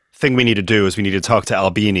next thing we need to do is we need to talk to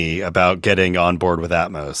Albini about getting on board with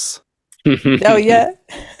Atmos. Oh yeah.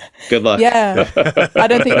 Good luck. Yeah. I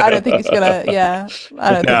don't think he's gonna. Yeah,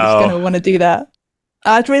 I don't think he's gonna want to do that.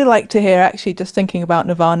 I'd really like to hear, actually, just thinking about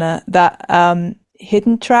Nirvana, that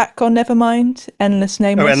hidden track on Nevermind, Endless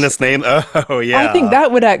Nameless. Oh, Endless Name. Oh yeah. I think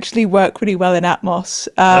that would actually work really well in Atmos.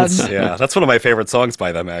 That's one of my favorite songs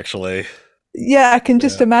by them, actually. Yeah, I can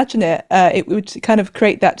just imagine it. It would kind of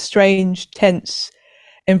create that strange, tense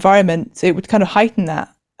environment. It would kind of heighten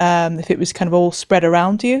that if it was kind of all spread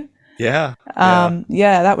around you. Yeah.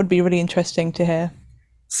 That would be really interesting to hear.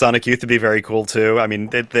 Sonic Youth would be very cool too. I mean,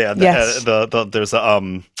 Yes. There's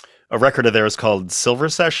a record of theirs called Silver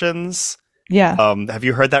Sessions. Yeah. Have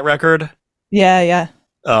you heard that record? Yeah.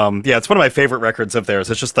 It's one of my favorite records of theirs.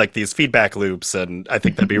 It's just like these feedback loops, and I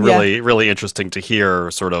think that'd be really, really interesting to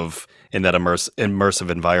hear, sort of in that immersive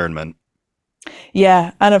environment.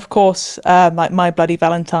 Yeah, and of course, like My Bloody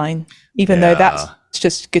Valentine, even though that's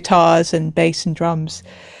just guitars and bass and drums,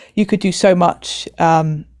 you could do so much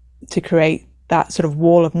to create that sort of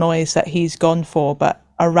wall of noise that he's gone for, but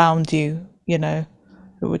around you, it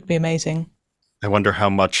would be amazing. I wonder how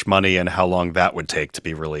much money and how long that would take to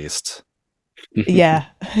be released. Yeah,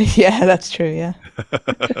 that's true. Yeah.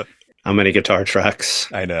 How many guitar tracks?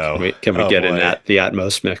 I know. Can we get in the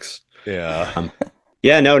Atmos mix? Yeah.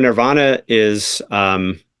 Nirvana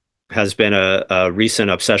has been a recent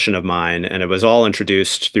obsession of mine, and it was all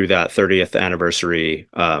introduced through that 30th anniversary,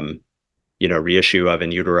 reissue of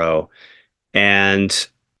In Utero. And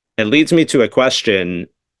it leads me to a question,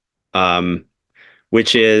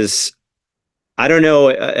 which is, I don't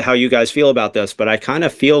know how you guys feel about this, but I kind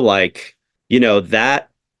of feel like, that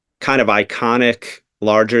kind of iconic,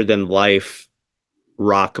 larger than life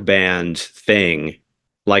rock band thing,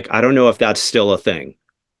 like, I don't know if that's still a thing.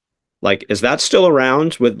 Like, is that still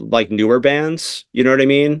around with like newer bands? You know what I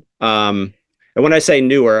mean? And when I say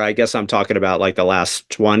newer, I guess I'm talking about like the last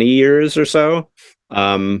 20 years or so.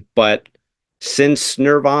 But since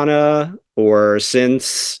Nirvana, or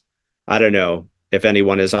since, I don't know if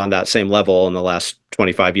anyone is on that same level in the last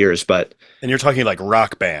 25 years, but. And you're talking like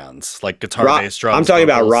rock bands, like guitar, bass, drums. I'm talking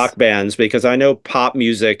about rock bands, because I know pop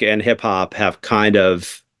music and hip hop have kind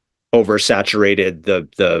of oversaturated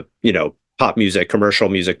the pop music, commercial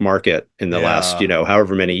music market in the last,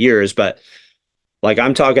 however many years. But like,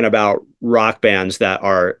 I'm talking about rock bands that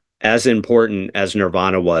are as important as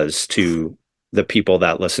Nirvana was to the people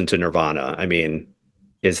that listen to Nirvana. I mean,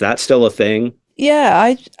 is that still a thing?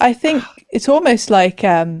 Yeah, I think it's almost like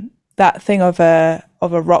that thing of a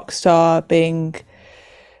rock star being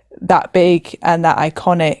that big and that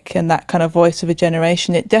iconic and that kind of voice of a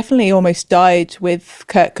generation. It definitely almost died with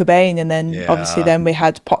Kurt Cobain, and then obviously then we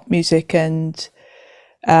had pop music and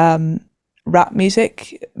rap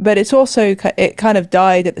music. But it's also, it kind of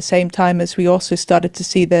died at the same time as we also started to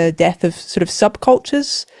see the death of sort of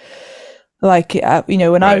subcultures. Like,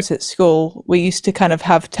 when I was at school, we used to kind of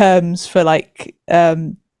have terms for like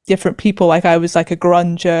different people. Like, I was like a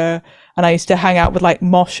grunger, and I used to hang out with like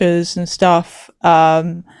moshers and stuff.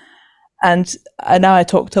 And now I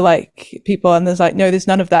talk to like people, and there's like, no, there's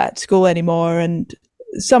none of that at school anymore. And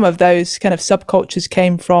some of those kind of subcultures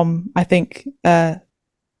came from, I think,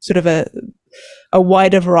 sort of a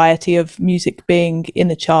wider variety of music being in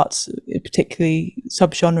the charts, particularly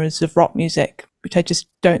subgenres of rock music, which I just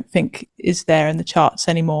don't think is there in the charts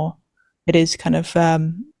anymore. It is kind of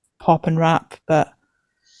pop and rap, but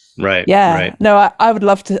right. No, I would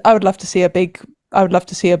love to see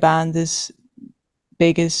a band as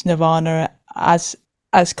big as Nirvana, as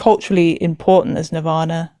culturally important as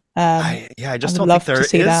Nirvana. I just don't think there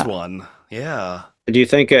is one. Yeah. Do you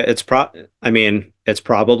think it's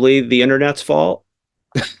probably the internet's fault?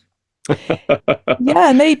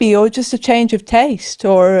 Yeah, maybe, or just a change of taste,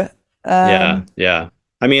 or yeah.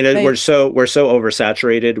 I mean, we're so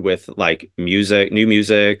oversaturated with like music, new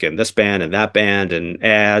music, and this band and that band, and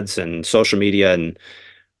ads and social media, and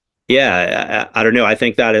Yeah, I don't know. I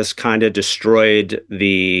think that has kind of destroyed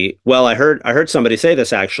well, I heard somebody say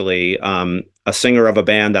this actually. A singer of a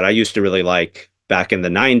band that I used to really like back in the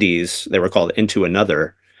 90s, they were called Into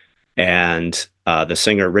Another. And the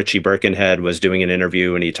singer Richie Birkenhead was doing an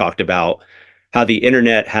interview and he talked about how the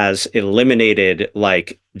internet has eliminated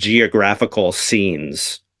like geographical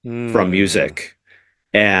scenes from Mm. music.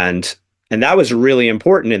 And that was really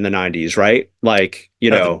important in the 90s, right? Like,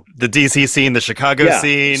 The DC scene, the Chicago yeah,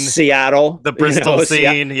 scene, Seattle, the Bristol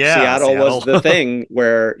scene. Yeah, Seattle was Seattle. the thing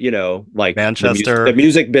where, like the Manchester.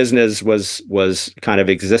 music business was kind of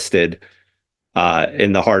existed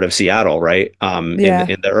in the heart of Seattle, right? Yeah.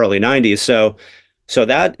 In the early 90s. So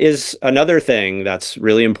that is another thing that's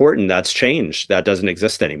really important that's changed. That doesn't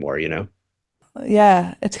exist anymore.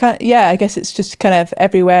 Yeah, it's kind of, yeah, I guess it's just kind of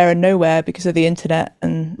everywhere and nowhere because of the internet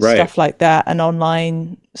and Right. stuff like that and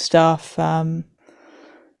online stuff.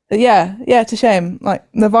 But yeah, it's a shame. Like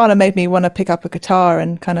Nirvana made me want to pick up a guitar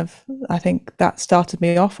and kind of, I think that started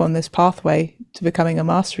me off on this pathway to becoming a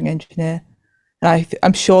mastering engineer. And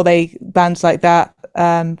I'm sure bands like that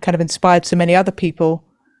kind of inspired so many other people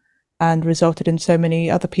and resulted in so many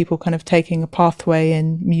other people kind of taking a pathway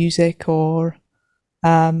in music or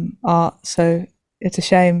art. So it's a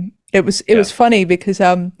shame. It was Yeah. funny because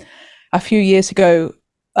a few years ago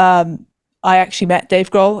I actually met Dave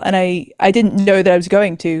Grohl and I didn't know that I was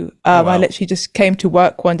going to. Oh I wow. literally just came to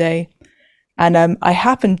work one day and I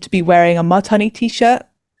happened to be wearing a Mudhoney t-shirt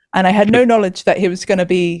and I had no knowledge that he was going to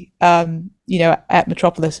be at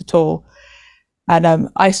Metropolis at all. And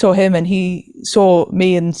I saw him and he saw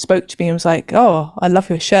me and spoke to me and was like, "Oh, I love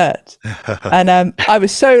your shirt." And I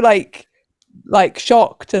was so like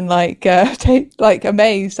shocked and like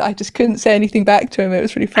amazed. I just couldn't say anything back to him. It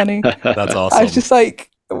was really funny. That's I was awesome. just like,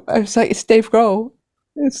 it's Dave Grohl.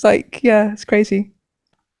 It's like, yeah, it's crazy.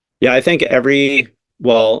 Yeah, I think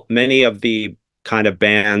many of the kind of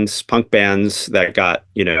bands, punk bands that got,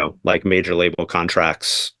 like major label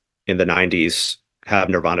contracts in the 90s have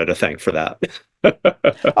Nirvana to thank for that.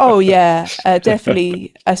 Oh yeah,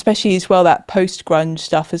 definitely, especially as well that post grunge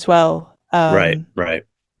stuff as well. Right, right.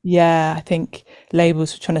 Yeah, I think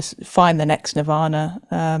labels were trying to find the next Nirvana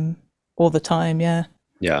all the time. Yeah.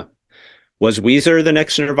 Yeah. Was Weezer the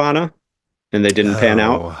next Nirvana and they didn't pan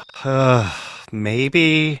out? Oh,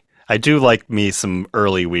 maybe. I do like me some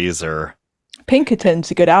early Weezer. Pinkerton's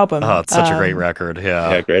a good Oh, album. it's such a great record.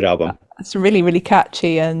 Yeah, Yeah. great album. It's really, really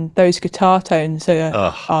catchy, and those guitar tones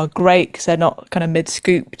Ugh. are great because they're not kind of mid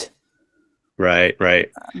scooped. Right, right.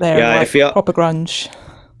 They're Yeah, like proper grunge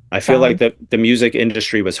I feel like sound. the music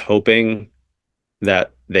industry was hoping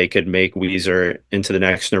that they could make Weezer into the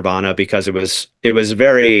next Nirvana because it was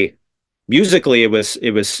very musically it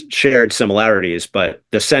was shared similarities, but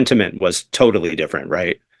the sentiment was totally different,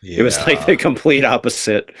 right? It was like the Yeah. complete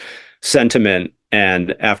opposite sentiment.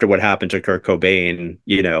 And after what happened to Kurt Cobain,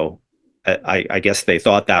 I guess they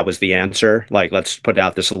thought that was the answer. Like, let's put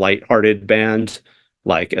out this lighthearted band,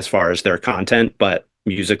 like as far as their content, but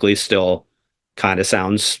musically still kind of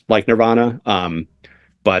sounds like Nirvana.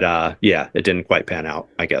 But yeah, it didn't quite pan out,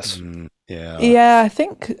 I guess. Yeah. Yeah, I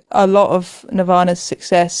think a lot of Nirvana's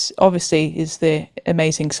success obviously is the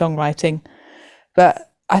amazing songwriting,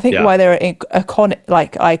 but I think Yeah, why they're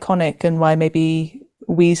iconic, and why maybe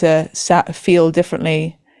Weezer feel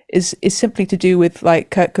differently is simply to do with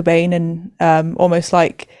like Kurt Cobain and almost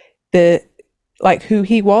like the like who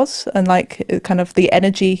he was and like kind of the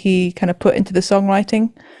energy he kind of put into the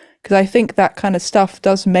songwriting. Because I think that kind of stuff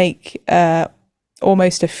does make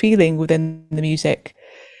almost a feeling within the music,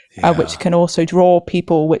 which Yeah. can also draw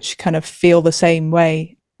people which kind of feel the same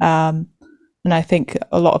way. And I think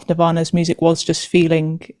a lot of Nirvana's music was just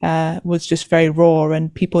was just very raw,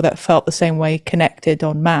 and people that felt the same way connected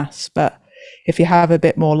en masse. But if you have a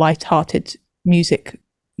bit more light-hearted music,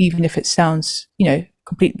 even if it sounds,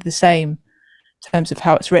 completely the same in terms of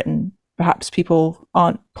how it's written, perhaps people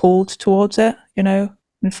aren't pulled towards it, and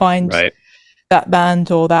find right. that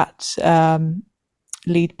band or that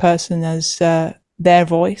lead person as their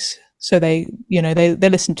voice. So they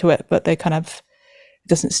listen to it, but they kind of it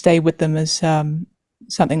doesn't stay with them as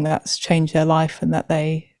something that's changed their life and that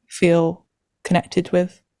they feel connected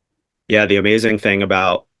with. Yeah, the amazing thing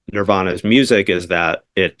about Nirvana's music is that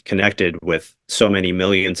it connected with so many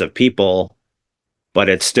millions of people, but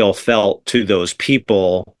it still felt to those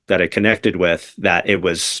people that it connected with that it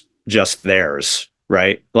was just theirs,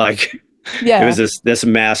 right? Like it was Yeah, this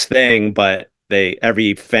mass thing, but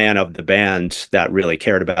every fan of the band that really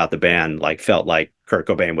cared about the band like felt like Kurt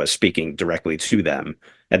Cobain was speaking directly to them,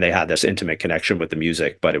 and they had this intimate connection with the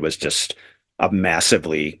music, but it was just a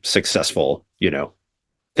massively successful,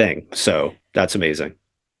 thing. So that's amazing.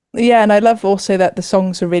 Yeah, and I love also that the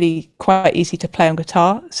songs are really quite easy to play on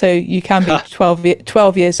guitar. So you can be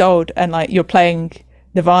 12 years old and like you're playing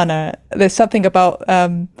Nirvana. There's something about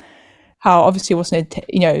how obviously it wasn't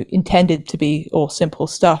intended to be all simple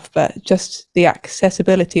stuff, but just the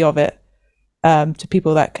accessibility of it to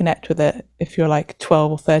people that connect with it if you're like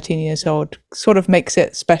 12 or 13 years old sort of makes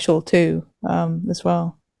it special too, as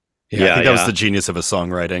well. Yeah, I think that was the genius of his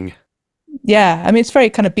songwriting. Yeah, I mean, it's very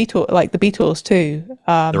kind of like the Beatles too.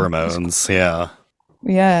 The Ramones,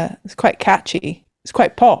 Yeah, it's quite catchy. It's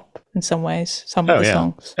quite pop in some ways, some of the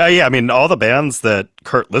songs. Yeah, I mean, all the bands that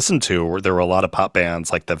Kurt listened to, there were a lot of pop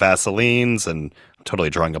bands like the Vaselines, and I'm totally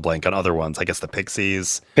drawing a blank on other ones. I guess the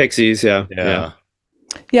Pixies. Yeah.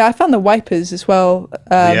 Yeah, I found the Wipers as well.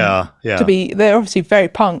 They're obviously very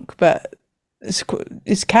punk, but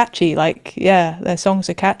it's catchy. Like, yeah, their songs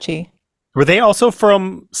are catchy. Were they also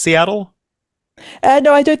from Seattle?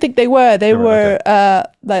 No, I don't think they were. They were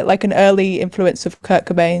like an early influence of Kurt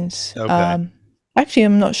Cobain's. Okay. Actually,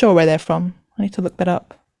 I'm not sure where they're from. I need to look that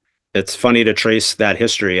up. It's funny to trace that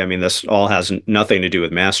history. I mean, this all has nothing to do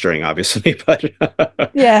with mastering, obviously, but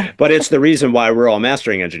yeah, but it's the reason why we're all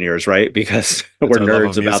mastering engineers, right? Because we're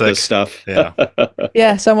nerds about this stuff. Yeah,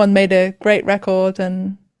 yeah. Someone made a great record,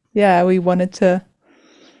 and yeah, we wanted to,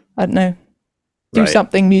 I don't know, do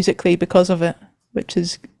something musically because of it, which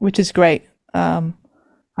is great.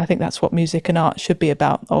 I think that's what music and art should be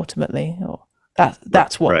about ultimately. Or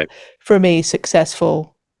that's what for me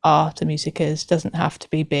successful art and music is. Doesn't have to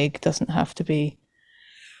be big, doesn't have to be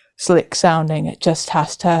slick sounding. It just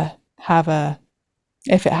has to have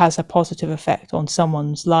if it has a positive effect on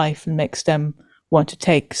someone's life and makes them want to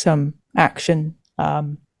take some action,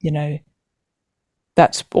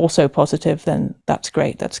 that's also positive, then that's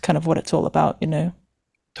great. That's kind of what it's all about,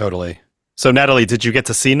 Totally. So Natalie, did you get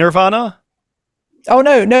to see Nirvana? Oh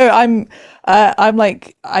no, I'm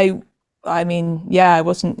like I mean, yeah, I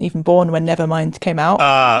wasn't even born when Nevermind came out.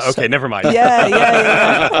 Okay, never mind.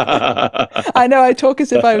 Yeah. I know. I talk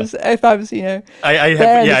as if I was, I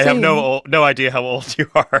have no idea how old you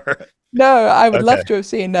are. No, I would love to have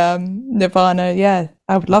seen Nirvana. Yeah,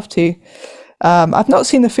 I would love to. I've not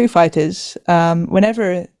seen the Foo Fighters.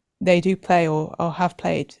 Whenever they do play or have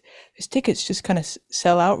played, those tickets just kind of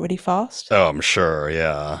sell out really fast. Oh, I'm sure.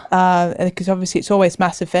 Yeah. Because obviously it's always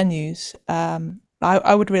massive venues.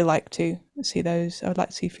 I would really like to see those. I would like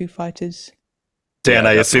to see Foo Fighters. Dan,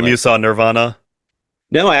 I assume you saw Nirvana?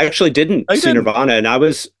 No, I actually didn't see Nirvana, and I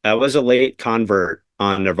was a late convert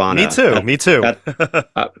on Nirvana. Me too.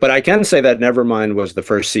 But I can say that Nevermind was the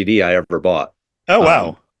first CD I ever bought. Oh,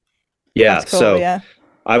 wow. Yeah, cool, so yeah.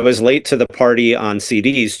 I was late to the party on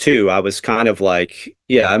CDs too. I was kind of like,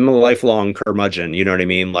 I'm a lifelong curmudgeon. You know what I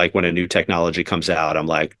mean? Like when a new technology comes out, I'm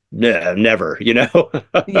like, nah, never, Yeah.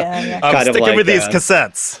 I'm sticking with these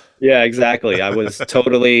cassettes. Yeah, exactly. I was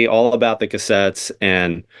totally all about the cassettes.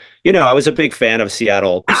 And, I was a big fan of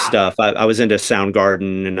Seattle stuff. I was into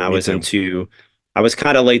Soundgarden, and I was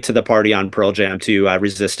kind of late to the party on Pearl Jam too. I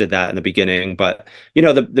resisted that in the beginning. But,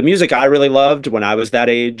 the music I really loved when I was that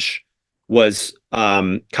age was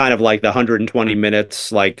kind of like the 120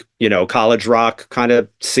 minutes, like, college rock kind of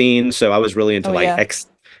scene. So I was really into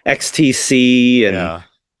XTC and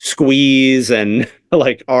Squeeze and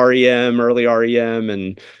like REM, early REM.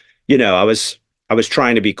 And, I was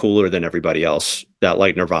trying to be cooler than everybody else that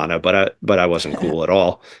liked Nirvana, but I wasn't cool at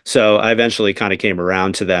all. So I eventually kind of came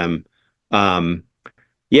around to them. And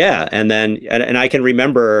then, and I can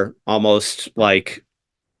remember almost like,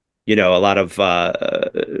 a lot of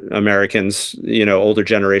Americans, older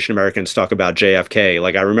generation Americans talk about JFK.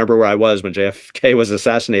 Like I remember where I was when JFK was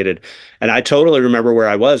assassinated. And I totally remember where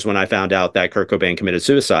I was when I found out that Kurt Cobain committed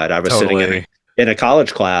suicide. I was sitting in a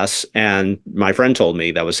college class, and my friend told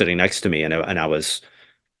me that was sitting next to me. And I was,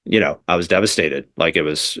 I was devastated. Like it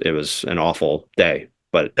was an awful day.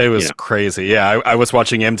 But it was crazy. Yeah, I was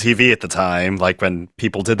watching MTV at the time, like when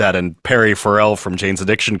people did that, and Perry Farrell from Jane's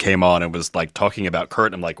Addiction came on and was like talking about Kurt.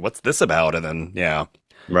 And I'm like, what's this about? And then,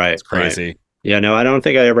 it's crazy. Right. Yeah, no, I don't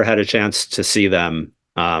think I ever had a chance to see them.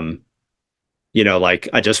 Like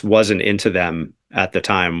I just wasn't into them at the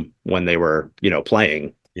time when they were,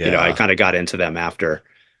 playing. Yeah. I kind of got into them after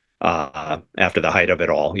the height of it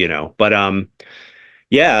all. But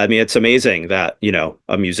yeah, I mean, it's amazing that,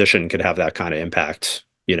 a musician could have that kind of impact,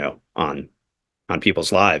 on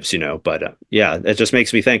people's lives, but it just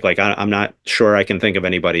makes me think like, I'm not sure I can think of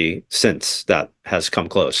anybody since that has come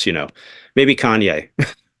close, maybe Kanye.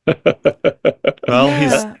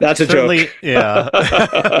 Well, that's a joke. Yeah.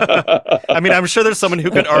 I mean, I'm sure there's someone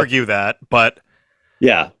who could argue that, but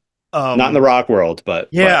yeah. Not in the rock world, but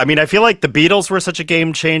yeah, I mean, I feel like the Beatles were such a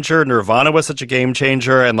game changer, Nirvana was such a game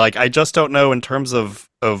changer, and like I just don't know in terms of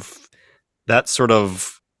that sort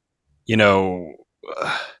of, you know,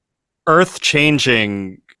 earth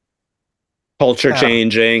changing, culture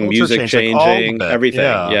changing, music changing, everything.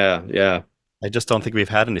 Yeah. I just don't think we've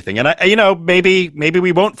had anything, and I, you know, maybe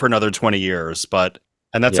we won't for another 20 years,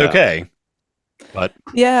 and that's okay. But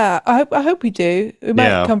yeah, I hope we do. We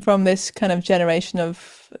might come from this kind of generation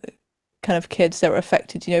of kind of kids that were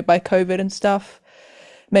affected, you know, by COVID and stuff.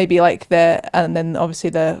 Maybe like and then obviously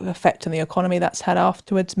the effect on the economy that's had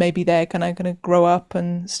afterwards. Maybe they're kind of going to grow up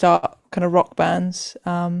and start kind of rock bands.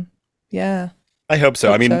 Yeah. I hope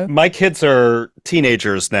so. I mean, my kids are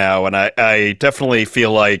teenagers now, and I definitely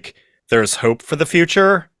feel like there's hope for the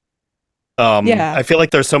future. I feel like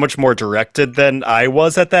they're so much more directed than I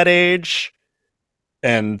was at that age.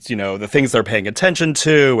 And, you know, the things they're paying attention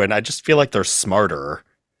to, and I just feel like they're smarter.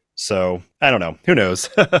 So, I don't know. Who knows?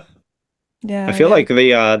 Yeah. I feel like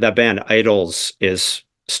that band Idols is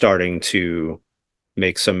starting to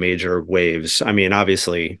make some major waves. I mean,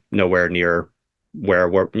 obviously nowhere near where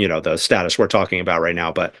we're, you know, the status we're talking about right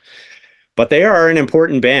now, but they are an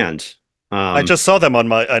important band. I just saw them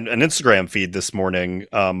on an Instagram feed this morning.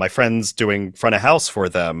 My friend's doing front of house for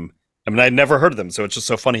them. I mean, I'd never heard of them, so it's just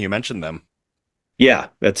so funny you mentioned them. Yeah,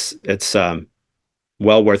 it's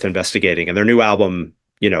well worth investigating. And their new album,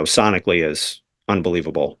 you know, sonically is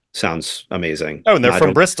unbelievable. Sounds amazing. Oh, and they're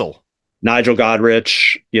from Bristol. Nigel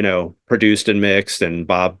Godrich, you know, produced and mixed, and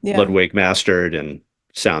Bob Ludwig mastered, and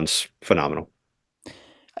sounds phenomenal.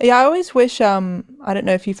 Yeah, I always wish, I don't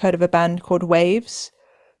know if you've heard of a band called Waves,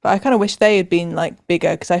 but I kind of wish they had been like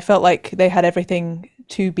bigger, because I felt like they had everything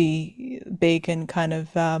to be big and kind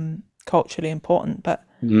of culturally important, but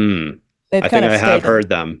I think I have heard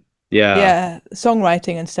them. Yeah. Yeah.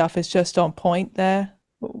 Songwriting and stuff is just on point there.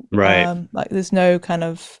 Right. Like there's no kind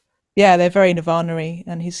of, they're very Nirvana-y,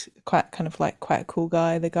 and he's quite a cool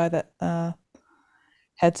guy, the guy that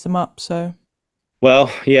heads them up. So.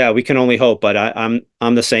 Well, yeah, we can only hope, but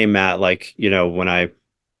I'm the same, Matt. Like, you know, when I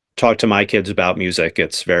talk to my kids about music,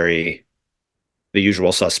 it's very the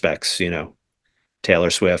usual suspects, you know, Taylor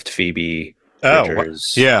Swift, Phoebe.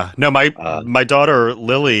 Bridgers. Yeah. No, my daughter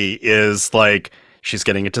Lily is like, she's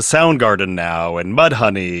getting into Soundgarden now, and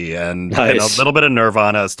Mudhoney, and a little bit of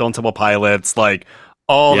Nirvana, Stone Temple Pilots, like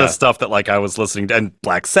all this stuff that like I was listening to, and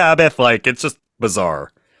Black Sabbath. Like, it's just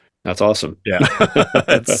bizarre. That's awesome. Yeah.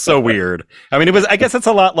 It's so weird. I mean, I guess it's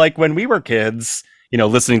a lot like when we were kids, you know,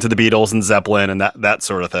 listening to the Beatles and Zeppelin and that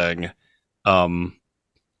sort of thing.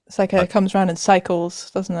 It's like it comes around in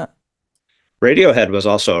cycles, doesn't it? Radiohead was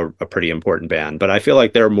also a pretty important band, but I feel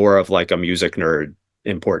like they're more of like a music nerd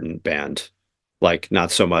important band, like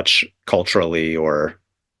not so much culturally, or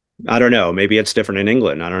I don't know, maybe it's different in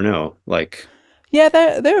England. I don't know. Like, yeah,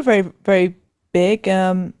 they're very, very big.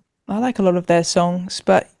 I like a lot of their songs,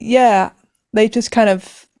 but yeah, they just kind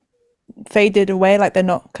of faded away. Like they're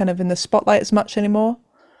not kind of in the spotlight as much anymore.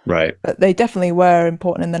 Right. But they definitely were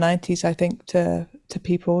important in the 90s, I think, to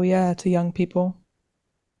people, to young people.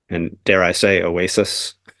 And dare I say,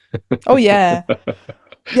 Oasis? Oh yeah,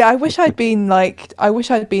 yeah. I wish I'd been like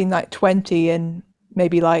 20 and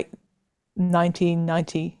maybe like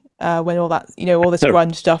 1990 when all that, you know, all this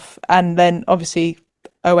grunge stuff, and then obviously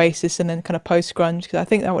Oasis, and then kind of post grunge, because I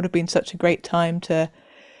think that would have been such a great time to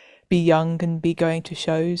be young and be going to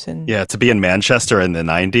shows. And to be in Manchester in the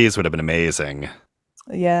 90s would have been amazing.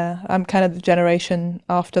 Yeah, I'm kind of the generation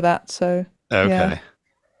after that, so okay. Yeah.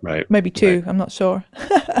 Right. Maybe two. Right. I'm not sure.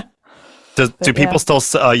 Do people still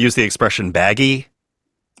use the expression baggy?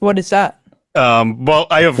 What is that? Well,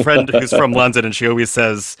 I have a friend who's from London, and she always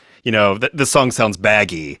says, you know, this song sounds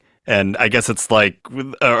baggy. And I guess it's like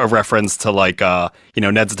a reference to like, you know,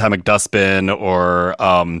 Ned's Atomic Dustbin or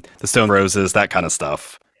the Stone Roses, that kind of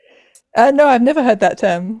stuff. No, I've never heard that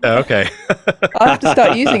term. Oh, okay. I'll have to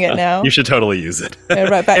start using it now. You should totally use it.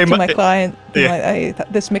 Right back to my client. Like, hey,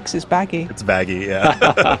 this mix is baggy. It's baggy,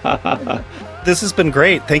 yeah. This has been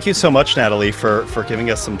great. Thank you so much, Natalie, for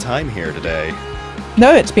giving us some time here today.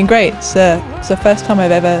 No, it's been great. It's the first time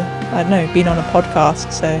I've ever, I don't know, been on a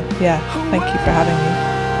podcast. So yeah, thank you for having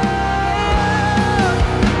me.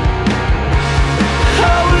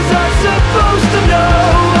 How was I supposed